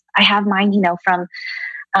have mine, from,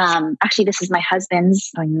 actually this is my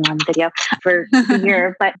husband's video for the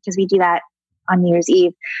year, but because we do that on New Year's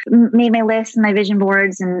Eve, made my list and my vision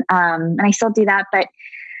boards and I still do that. But,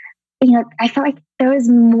 I felt like there was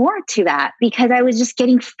more to that because I was just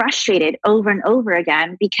getting frustrated over and over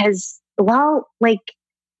again because,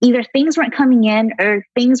 either things weren't coming in or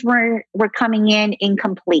things were coming in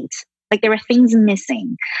incomplete. Like there were things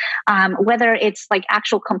missing, whether it's like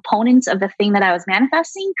actual components of the thing that I was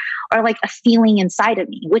manifesting or like a feeling inside of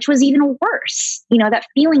me, which was even worse. That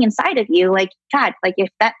feeling inside of you, like, God, like if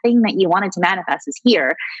that thing that you wanted to manifest is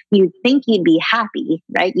here, you'd think you'd be happy,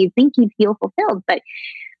 right? You'd think you'd feel fulfilled. But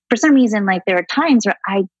for some reason, like there are times where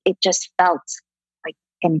it just felt like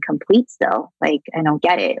incomplete still. Like, I don't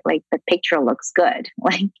get it. Like the picture looks good.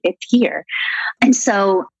 Like it's here. And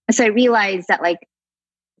so I realized that like,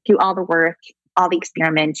 through all the work, all the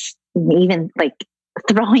experiments, even like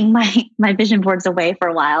throwing my vision boards away for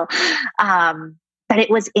a while, that it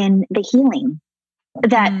was in the healing,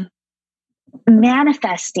 that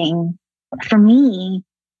manifesting for me,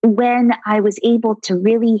 when I was able to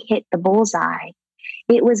really hit the bullseye,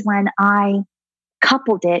 it was when I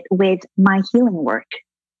coupled it with my healing work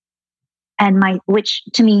and which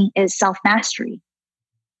to me is self-mastery.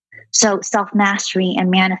 So self-mastery and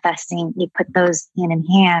manifesting, you put those hand in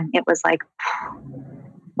hand. It was like,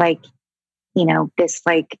 this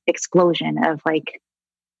like explosion of like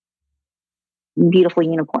beautiful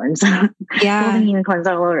unicorns. Yeah. Golden unicorns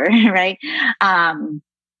all over, right?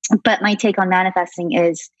 But my take on manifesting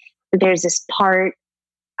is there's this part,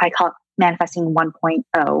 I call it manifesting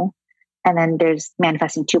 1.0. And then there's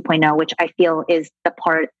manifesting 2.0, which I feel is the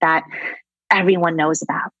part that everyone knows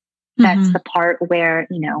about. That's the part where,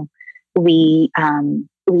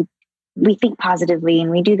 we think positively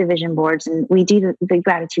and we do the vision boards and we do the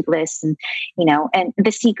gratitude lists and, and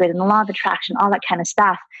The Secret and the law of attraction, all that kind of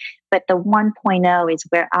stuff. But the 1.0 is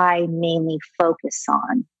where I mainly focus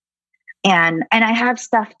on. And I have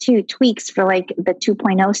stuff too, tweaks for like the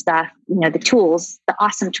 2.0 stuff, the tools, the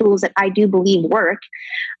awesome tools that I do believe work,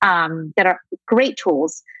 that are great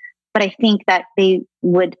tools. But I think that they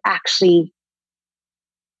would actually,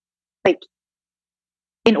 like,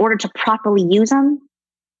 in order to properly use them,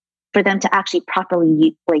 for them to actually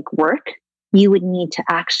properly like work, you would need to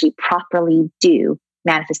actually properly do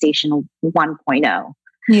manifestation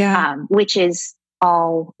 1.0, which is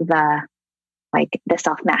all the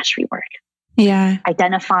self-mastery work. Yeah.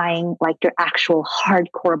 Identifying like your actual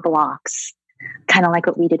hardcore blocks, kind of like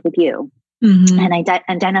what we did with you, and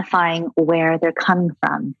identifying where they're coming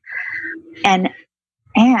from, and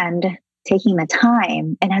taking the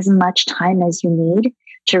time, and as much time as you need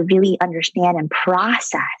to really understand and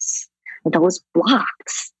process those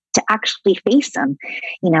blocks, to actually face them,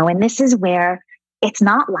 and this is where it's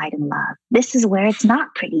not light and love. This is where it's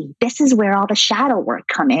not pretty. This is where all the shadow work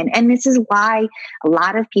come in. And this is why a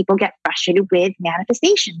lot of people get frustrated with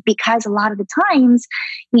manifestation, because a lot of the times,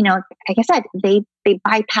 like I said, they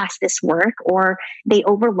bypass this work, or they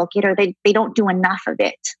overlook it, or they don't do enough of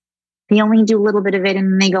it. They only do a little bit of it,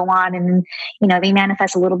 and they go on, and they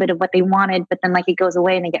manifest a little bit of what they wanted, but then like it goes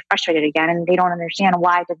away and they get frustrated again, and they don't understand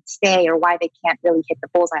why it didn't stay, or why they can't really hit the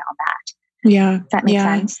bullseye on that. Yeah. Does that make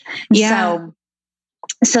sense? Yeah.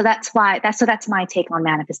 So that's my take on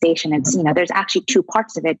manifestation. It's, there's actually two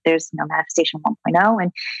parts of it. There's, manifestation 1.0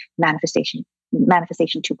 and manifestation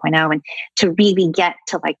 2.0. And to really get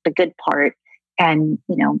to like the good part, and,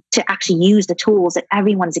 to actually use the tools that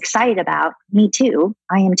everyone's excited about, me too,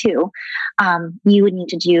 I am too, you would need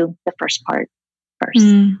to do the first part first.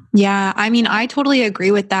 Yeah. I mean, I totally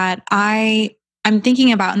agree with that. I'm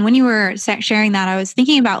thinking about, and when you were sharing that, I was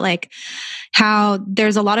thinking about like how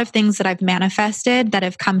there's a lot of things that I've manifested that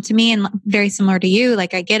have come to me, and very similar to you,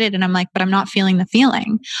 like I get it, and I'm like, but I'm not feeling the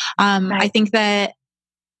feeling. Right. I think that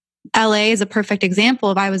LA is a perfect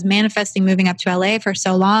example of, I was manifesting moving up to LA for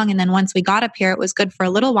so long. And then once we got up here, it was good for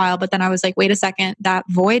a little while, but then I was like, wait a second, that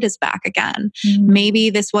void is back again.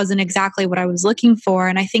 Maybe this wasn't exactly what I was looking for.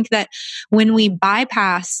 And I think that when we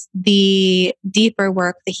bypass the deeper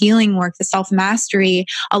work, the healing work, the self-mastery,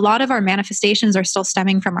 a lot of our manifestations are still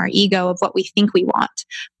stemming from our ego of what we think we want,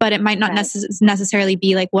 but it might not necessarily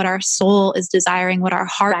be like what our soul is desiring, what our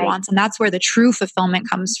heart wants. And that's where the true fulfillment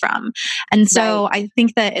comes from. And so I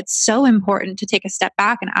think that it's so important to take a step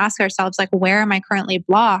back and ask ourselves, like, where am I currently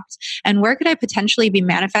blocked? And where could I potentially be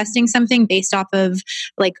manifesting something based off of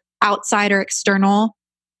like outside or external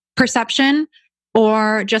perception,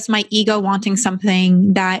 or just my ego wanting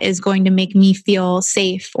something that is going to make me feel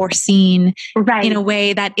safe or seen in a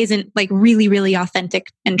way that isn't like really, really authentic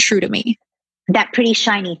and true to me. That pretty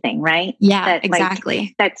shiny thing, right? Yeah, that,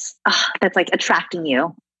 exactly. Like, that's like attracting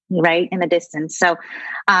you, right, in the distance. So,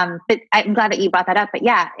 but I'm glad that you brought that up. But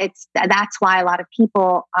yeah, that's why a lot of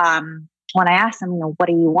people, when I ask them, what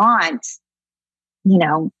do you want?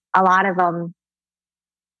 A lot of them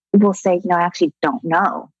will say, I actually don't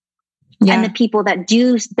know. Yeah. And the people that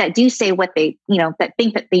do say what they, that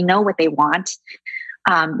think that they know what they want,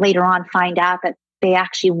 later on find out that they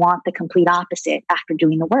actually want the complete opposite after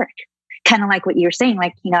doing the work. Kind of like what you're saying,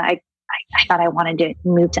 like, I thought I wanted to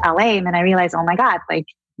move to LA, and then I realized, oh my God, like,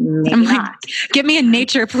 maybe I'm not. Get me in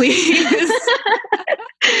nature, please.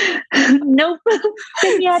 Nope.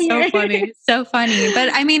 Get me out of here. So funny.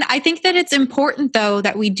 But I mean, I think that it's important though,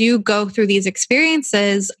 that we do go through these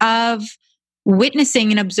experiences of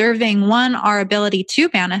witnessing and observing, one, our ability to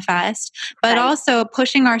manifest, but also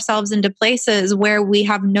pushing ourselves into places where we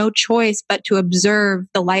have no choice but to observe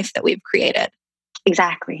the life that we've created.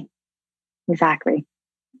 Exactly.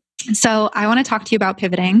 So I want to talk to you about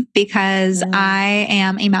pivoting, because I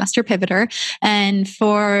am a master pivoter. And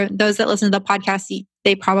for those that listen to the podcast,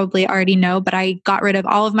 they probably already know, but I got rid of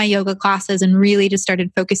all of my yoga classes and really just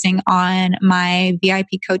started focusing on my VIP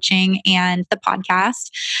coaching and the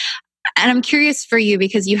podcast. And I'm curious for you,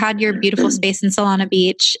 because you had your beautiful space in Solana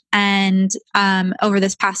Beach, and over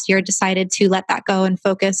this past year decided to let that go and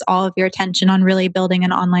focus all of your attention on really building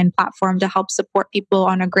an online platform to help support people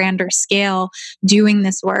on a grander scale doing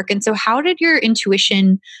this work. And so how did your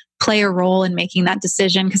intuition play a role in making that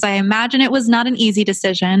decision? Because I imagine it was not an easy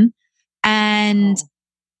decision. And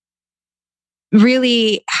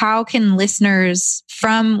really, how can listeners,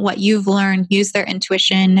 from what you've learned, use their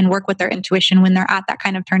intuition and work with their intuition when they're at that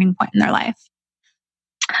kind of turning point in their life?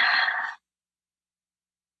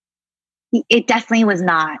 It definitely was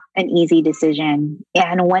not an easy decision.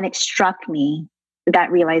 And when it struck me,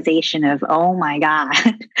 that realization of, oh my God,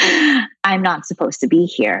 I'm not supposed to be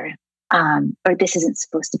here, or this isn't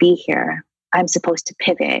supposed to be here. I'm supposed to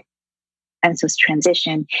pivot. I'm supposed to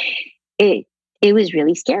transition. It was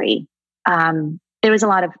really scary. there was a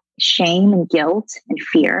lot of shame and guilt and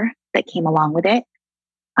fear that came along with it.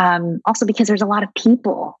 Also because there's a lot of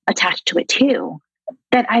people attached to it too,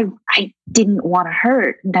 that I didn't want to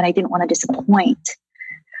hurt, that I didn't want to disappoint.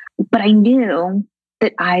 But I knew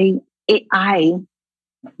that I,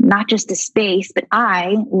 not just the space, but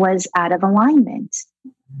I was out of alignment.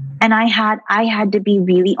 And I had to be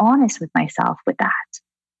really honest with myself with that.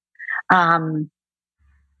 A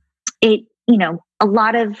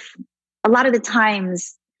lot of the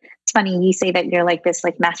times, it's funny you say that you're like this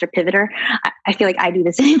like master pivoter. I feel like I do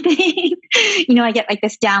the same thing. I get like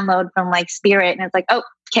this download from like spirit, and it's like, oh,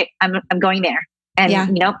 okay, I'm going there, and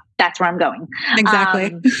that's where I'm going.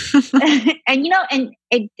 Exactly. And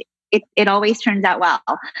it always turns out well.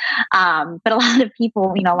 But a lot of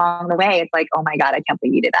people, along the way, it's like, oh my God, I can't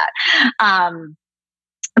believe you did that.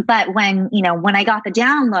 But when I got the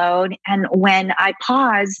download, and when I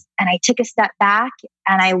paused and I took a step back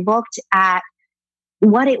and I looked at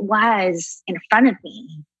what it was in front of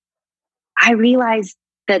me, I realized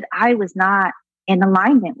that I was not in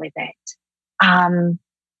alignment with it. And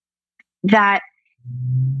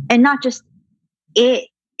not just it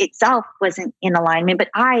itself wasn't in alignment, but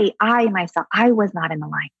I myself, I was not in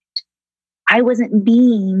alignment. I wasn't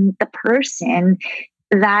being the person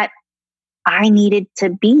that I needed to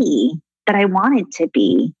be, that I wanted to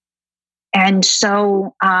be. And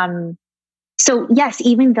so yes,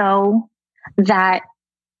 even though that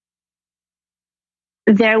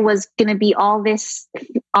there was going to be all these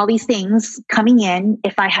things coming in,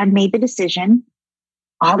 if I had made the decision,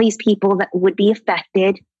 all these people that would be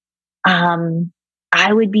affected,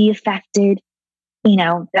 I would be affected,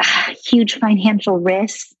 huge financial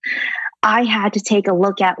risks. I had to take a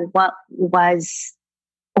look at what was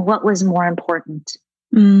more important,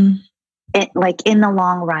 like in the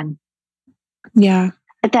long run. Yeah.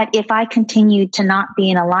 That if I continued to not be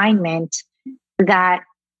in alignment, that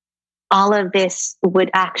all of this would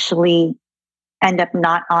actually end up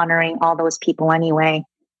not honoring all those people anyway.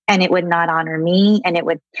 And it would not honor me, and it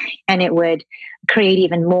would create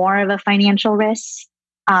even more of a financial risk.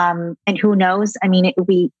 And who knows? I mean,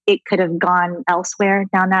 it could have gone elsewhere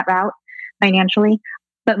down that route financially.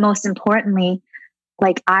 But most importantly,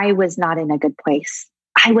 like, I was not in a good place.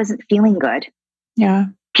 I wasn't feeling good. Yeah.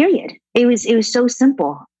 Period. It was so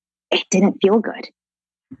simple. It didn't feel good.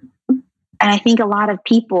 And I think a lot of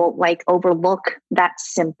people like overlook that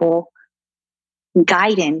simple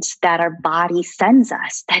guidance that our body sends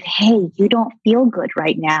us, that, hey, you don't feel good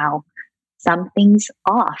right now. Something's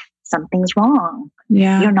off. Something's wrong.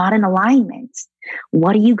 Yeah. You're not in alignment.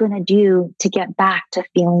 What are you going to do to get back to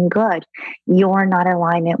feeling good? You're not in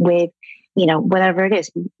alignment with, whatever it is,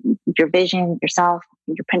 your vision, yourself,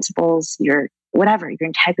 your principles, your whatever, your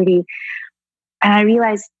integrity. And I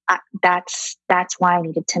realized that's why I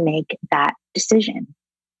needed to make that decision.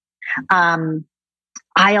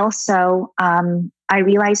 I also, I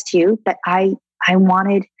realized too that I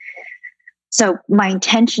wanted, so my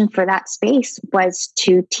intention for that space was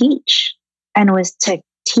to teach, and was to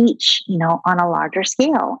teach, on a larger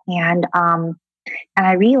scale. And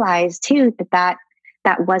I realized too that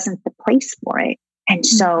wasn't the place for it. And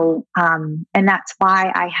so, and that's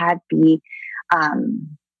why I had the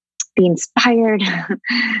inspired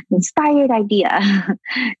idea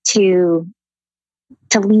to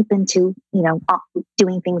leap into,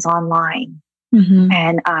 doing things online,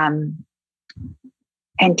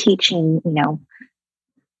 and teaching,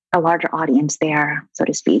 a larger audience there, so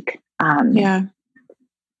to speak. Yeah.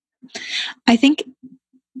 I think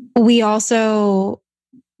we also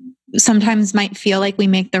sometimes might feel like we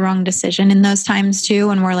make the wrong decision in those times too.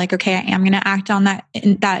 And we're like, okay, I am going to act on that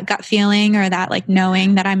gut feeling, or that like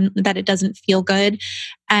knowing that it doesn't feel good.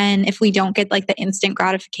 And if we don't get like the instant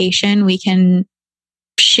gratification, we can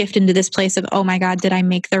shift into this place of, oh my God, did I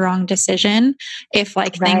make the wrong decision? If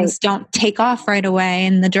like things don't take off right away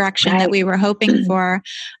in the direction that we were hoping for.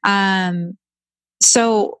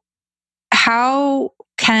 So how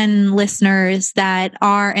can listeners that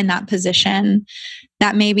are in that position,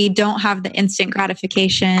 that maybe don't have the instant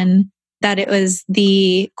gratification, that it was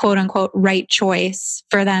the quote unquote right choice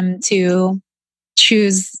for them to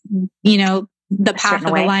choose, the path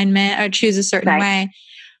of alignment, or choose a certain way.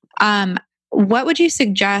 What would you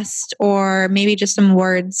suggest, or maybe just some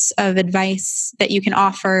words of advice that you can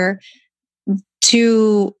offer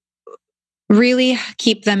to really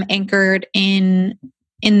keep them anchored in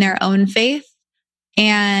their own faith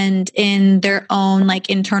and in their own like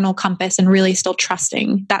internal compass, and really still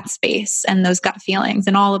trusting that space and those gut feelings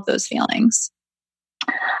and all of those feelings?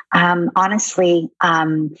 Honestly,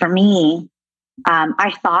 for me,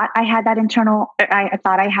 I thought I had that internal, I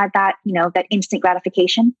thought I had that, that instant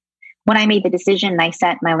gratification. when I made the decision, I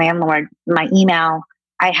sent my landlord my email.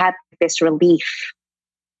 I had this relief.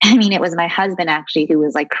 I mean, it was my husband actually who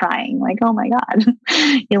was like crying, like, "Oh my God,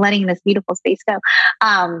 you're letting this beautiful space go."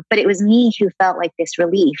 But it was me who felt like this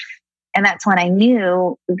relief. And that's when I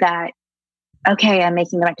knew that, okay, I'm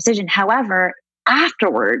making the right decision. However,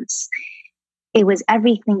 afterwards, it was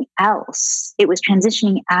everything else. It was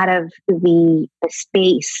transitioning out of the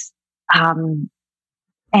space.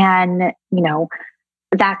 And,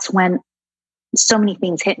 that's when so many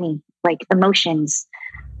things hit me, like emotions.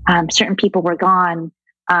 Certain people were gone.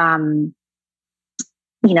 There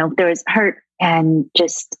was hurt and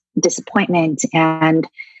just disappointment. And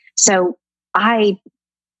so I'll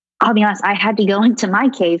be honest, I had to go into my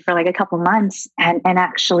cave for like a couple months and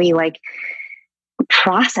actually like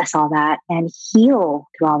process all that and heal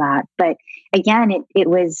through all that. But again, it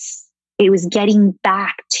was getting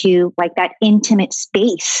back to like that intimate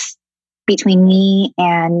space between me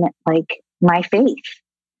and like my faith.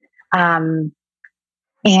 And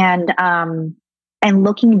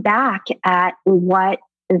looking back at what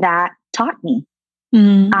that taught me.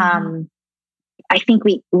 Mm-hmm. I think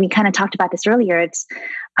we kind of talked about this earlier. It's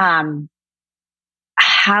how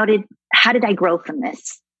did I grow from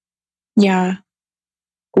this? Yeah.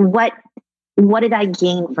 What did I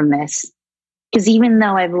gain from this? Because even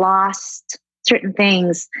though I've lost certain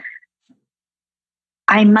things,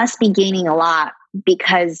 I must be gaining a lot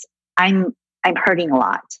because I'm hurting a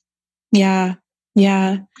lot. Yeah.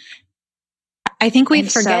 Yeah. I think we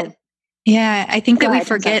forget. So, I think that we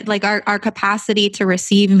forget like our capacity to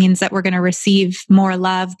receive means that we're going to receive more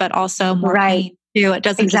love, but also more pain too. It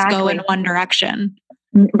doesn't just go in one direction.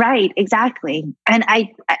 Right. Exactly.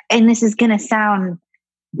 And this is going to sound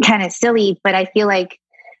kind of silly, but I feel like,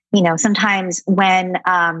 sometimes when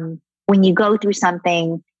you go through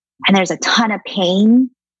something and there's a ton of pain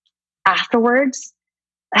afterwards,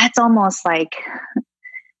 that's almost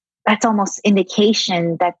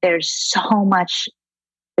indication that there's so much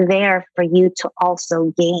there for you to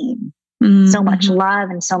also gain. Mm-hmm. So much love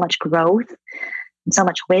and so much growth and so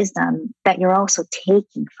much wisdom that you're also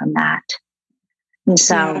taking from that. And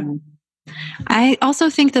so I also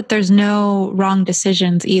think that there's no wrong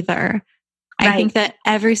decisions either. Right. I think that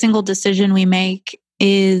every single decision we make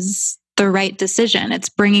is the right decision. It's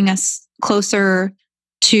bringing us closer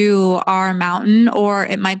to our mountain, or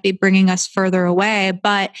it might be bringing us further away.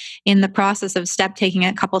 But in the process of taking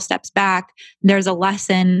a couple steps back, there's a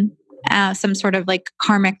lesson, some sort of like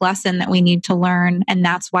karmic lesson that we need to learn. And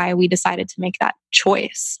that's why we decided to make that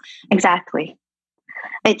choice. Exactly.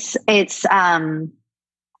 It's because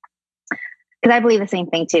I believe the same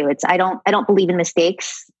thing too. I don't believe in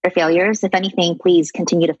mistakes or failures. If anything, please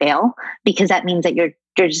continue to fail, because that means that you're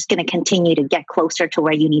just going to continue to get closer to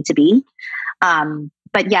where you need to be.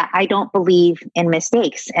 But yeah, I don't believe in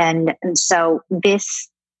mistakes. And so this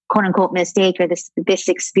quote unquote mistake, or this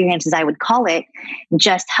experience, as I would call it,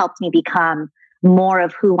 just helped me become more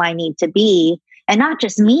of who I need to be. And not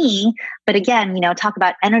just me, but again, talk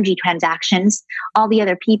about energy transactions, all the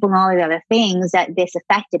other people and all the other things that this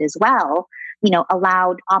affected as well,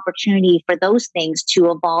 allowed opportunity for those things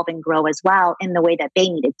to evolve and grow as well in the way that they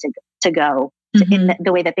needed to go. Mm-hmm. In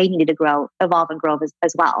the way that they needed to grow, evolve and grow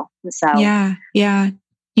as well. So yeah,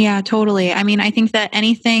 totally. I mean, I think that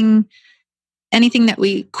anything that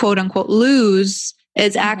we quote unquote lose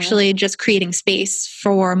is actually just creating space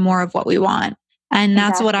for more of what we want. And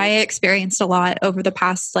that's what I experienced a lot over the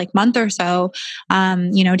past like month or so.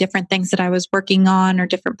 Different things that I was working on, or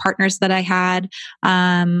different partners that I had,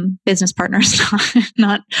 business partners,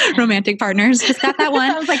 not romantic partners. Just got that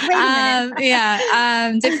one. I was like, wait a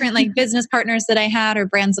minute. Different like business partners that I had, or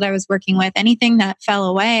brands that I was working with. Anything that fell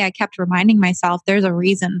away, I kept reminding myself there's a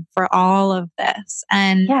reason for all of this.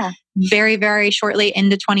 And very, very shortly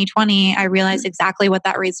into 2020, I realized exactly what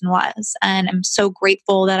that reason was. And I'm so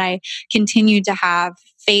grateful that I continued to have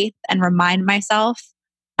faith and remind myself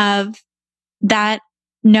of that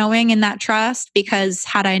knowing and that trust, because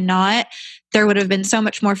had I not, there would have been so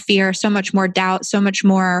much more fear, so much more doubt, so much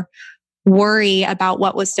more worry about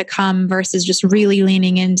what was to come, versus just really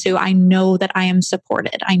leaning into, I know that I am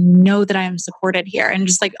supported. I know that I am supported here. And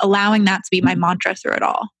just like allowing that to be my mantra through it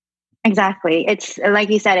all. Exactly. It's like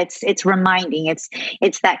you said, it's reminding, it's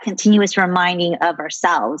that continuous reminding of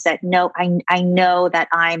ourselves that I know that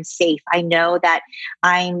I'm safe. I know that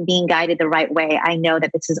I'm being guided the right way. I know that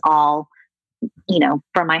this is all,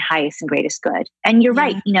 for my highest and greatest good. And you're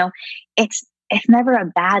right. It's never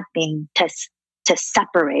a bad thing to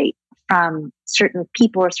separate from certain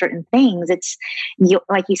people or certain things. It's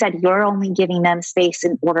like you said, you're only giving them space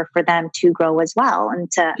in order for them to grow as well. And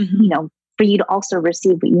to, for you to also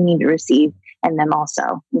receive what you need to receive and them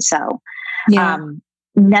also. And so, Yeah.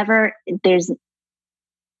 never, there's,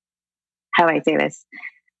 how do I say this?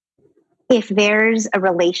 If there's a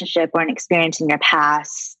relationship or an experience in your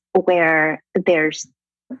past where there's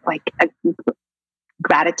like a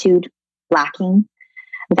gratitude lacking,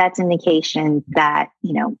 that's indication that,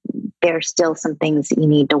 there's still some things that you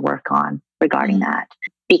need to work on regarding that.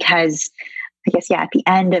 Because I guess, at the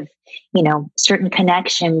end of, certain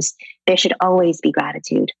connections, there should always be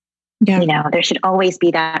gratitude. Yeah. There should always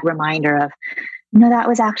be that reminder of, that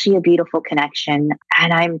was actually a beautiful connection.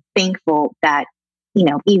 And I'm thankful that,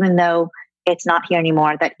 even though it's not here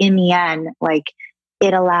anymore, that in the end, like,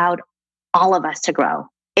 it allowed all of us to grow.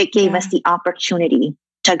 It gave us the opportunity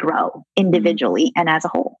to grow individually and as a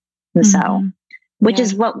whole. And so, which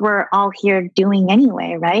is what we're all here doing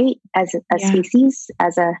anyway, right? As a species,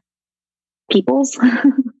 as a peoples.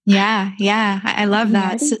 Yeah. I love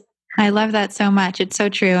that. I love that so much. It's so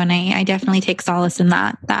true. And I definitely take solace in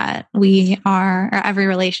that we are, or every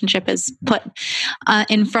relationship is put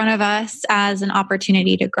in front of us as an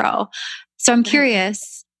opportunity to grow. So I'm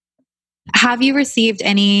curious, have you received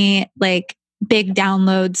any like big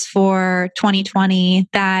downloads for 2020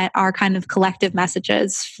 that are kind of collective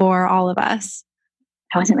messages for all of us?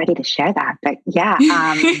 I wasn't ready to share that, but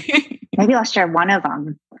maybe I'll share one of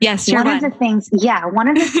them. Yes, share one. One of the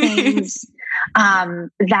things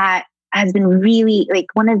that has been really, like,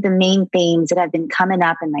 one of the main themes that have been coming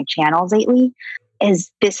up in my channels lately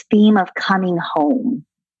is this theme of coming home.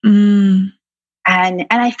 And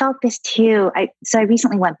I felt this too. So I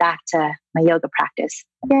recently went back to my yoga practice.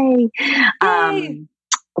 Yay.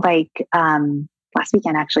 Last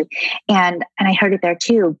weekend actually. And I heard it there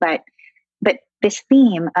too, but this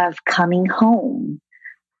theme of coming home,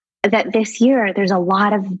 that this year there's a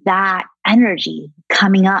lot of that energy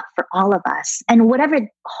coming up for all of us. And whatever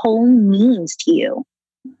home means to you,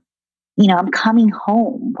 I'm coming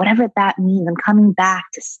home, whatever that means. I'm coming back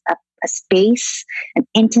to a space, an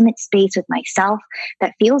intimate space with myself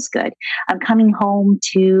that feels good. I'm coming home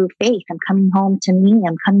to faith. I'm coming home to me.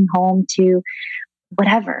 I'm coming home to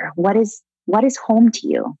whatever. What is home to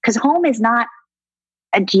you? Because home is not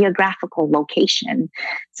a geographical location.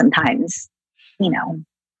 Sometimes,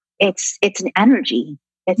 it's an energy.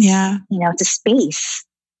 It's, it's a space.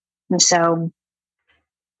 And so,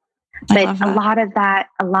 but a lot of that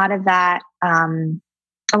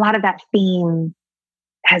theme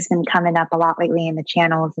has been coming up a lot lately in the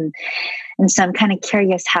channels. And so I'm kind of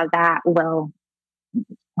curious how that will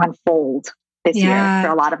unfold this year for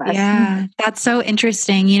a lot of us. Yeah, that's so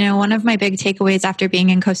interesting. One of my big takeaways after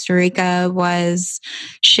being in Costa Rica was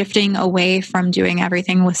shifting away from doing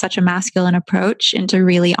everything with such a masculine approach into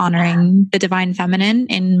really honoring the divine feminine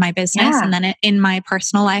in my business and then in my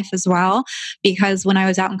personal life as well. Because when I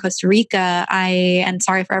was out in Costa Rica, and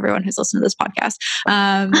sorry for everyone who's listened to this podcast,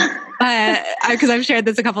 because I've shared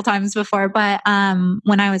this a couple times before, but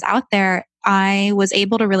when I was out there, I was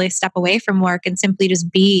able to really step away from work and simply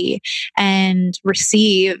just be and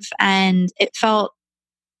receive. And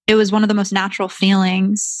it was one of the most natural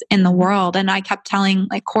feelings in the world. And I kept telling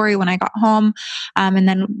like Corey when I got home, and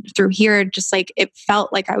then through here, just like, it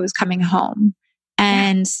felt like I was coming home.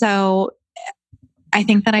 And so I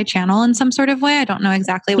think that I channel in some sort of way. I don't know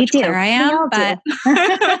exactly which player I am, but,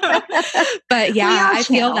 but yeah, I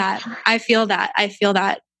feel that. I feel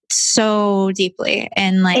that so deeply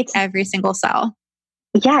in like every single cell.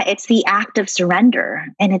 Yeah, it's the act of surrender,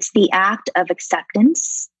 and it's the act of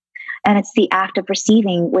acceptance, and it's the act of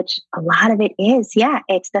receiving, which a lot of it is. Yeah,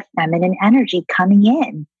 it's the feminine energy coming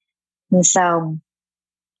in. And so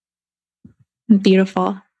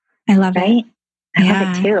beautiful. I love it. I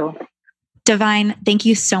love it too. Divine, thank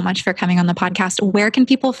you so much for coming on the podcast. Where can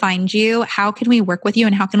people find you? How can we work with you,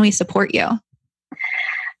 and how can we support you?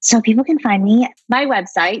 So people can find me at my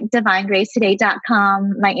website,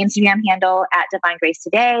 divinegracetoday.com, my Instagram handle at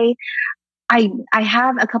divinegracetoday. I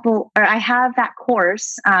have that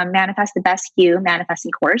course, Manifest the Best You, manifesting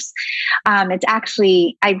course. It's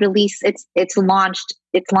actually, it's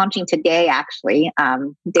launching today, actually,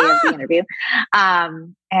 day of the interview.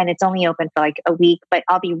 And it's only open for like a week, but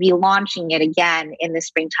I'll be relaunching it again in the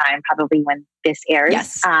springtime, probably when this airs.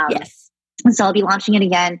 Yes. So I'll be launching it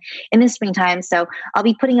again in the springtime. So I'll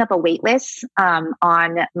be putting up a wait list on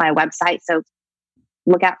my website. So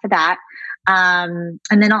look out for that. And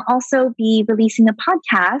then I'll also be releasing a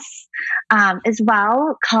podcast as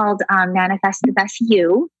well called Manifest the Best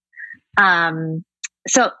You.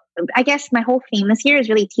 So I guess my whole theme this year is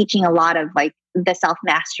really teaching a lot of like the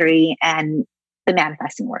self-mastery and the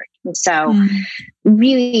manifesting work. And so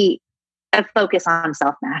really a focus on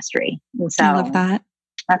self-mastery. And so I love that.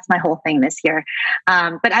 That's my whole thing this year.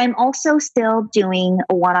 But I'm also still doing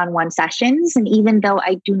one-on-one sessions. And even though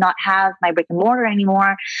I do not have my brick and mortar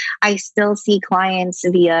anymore, I still see clients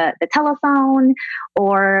via the telephone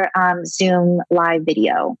or Zoom live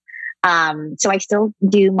video. So I still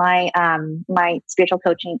do my my spiritual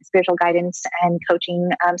coaching, spiritual guidance and coaching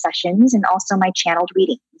sessions, and also my channeled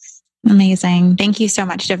readings. Amazing. Thank you so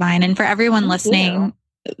much, Divine. And for everyone listening,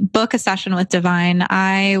 book a session with Divine.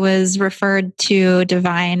 I was referred to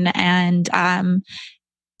Divine, and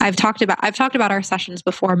I've talked about our sessions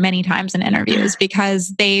before many times in interviews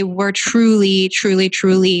because they were truly, truly,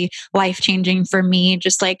 truly life-changing for me.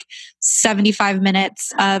 Just like 75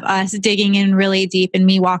 minutes of us digging in really deep and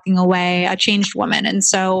me walking away a changed woman. And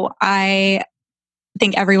so I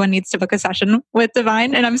think everyone needs to book a session with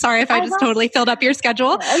Divine. And I'm sorry if I just totally filled up your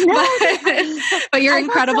schedule, but you're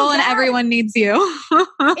incredible and everyone needs you.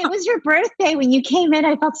 It was your birthday when you came in.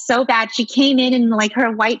 I felt so bad. She came in like her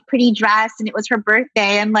white pretty dress, and it was her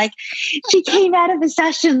birthday. And like she came out of the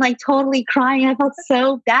session like totally crying. I felt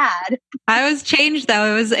so bad. I was changed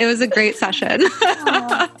though. It was a great session.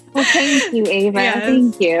 Well, thank you, Ava. Yes.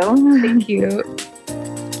 Thank you. Thank you.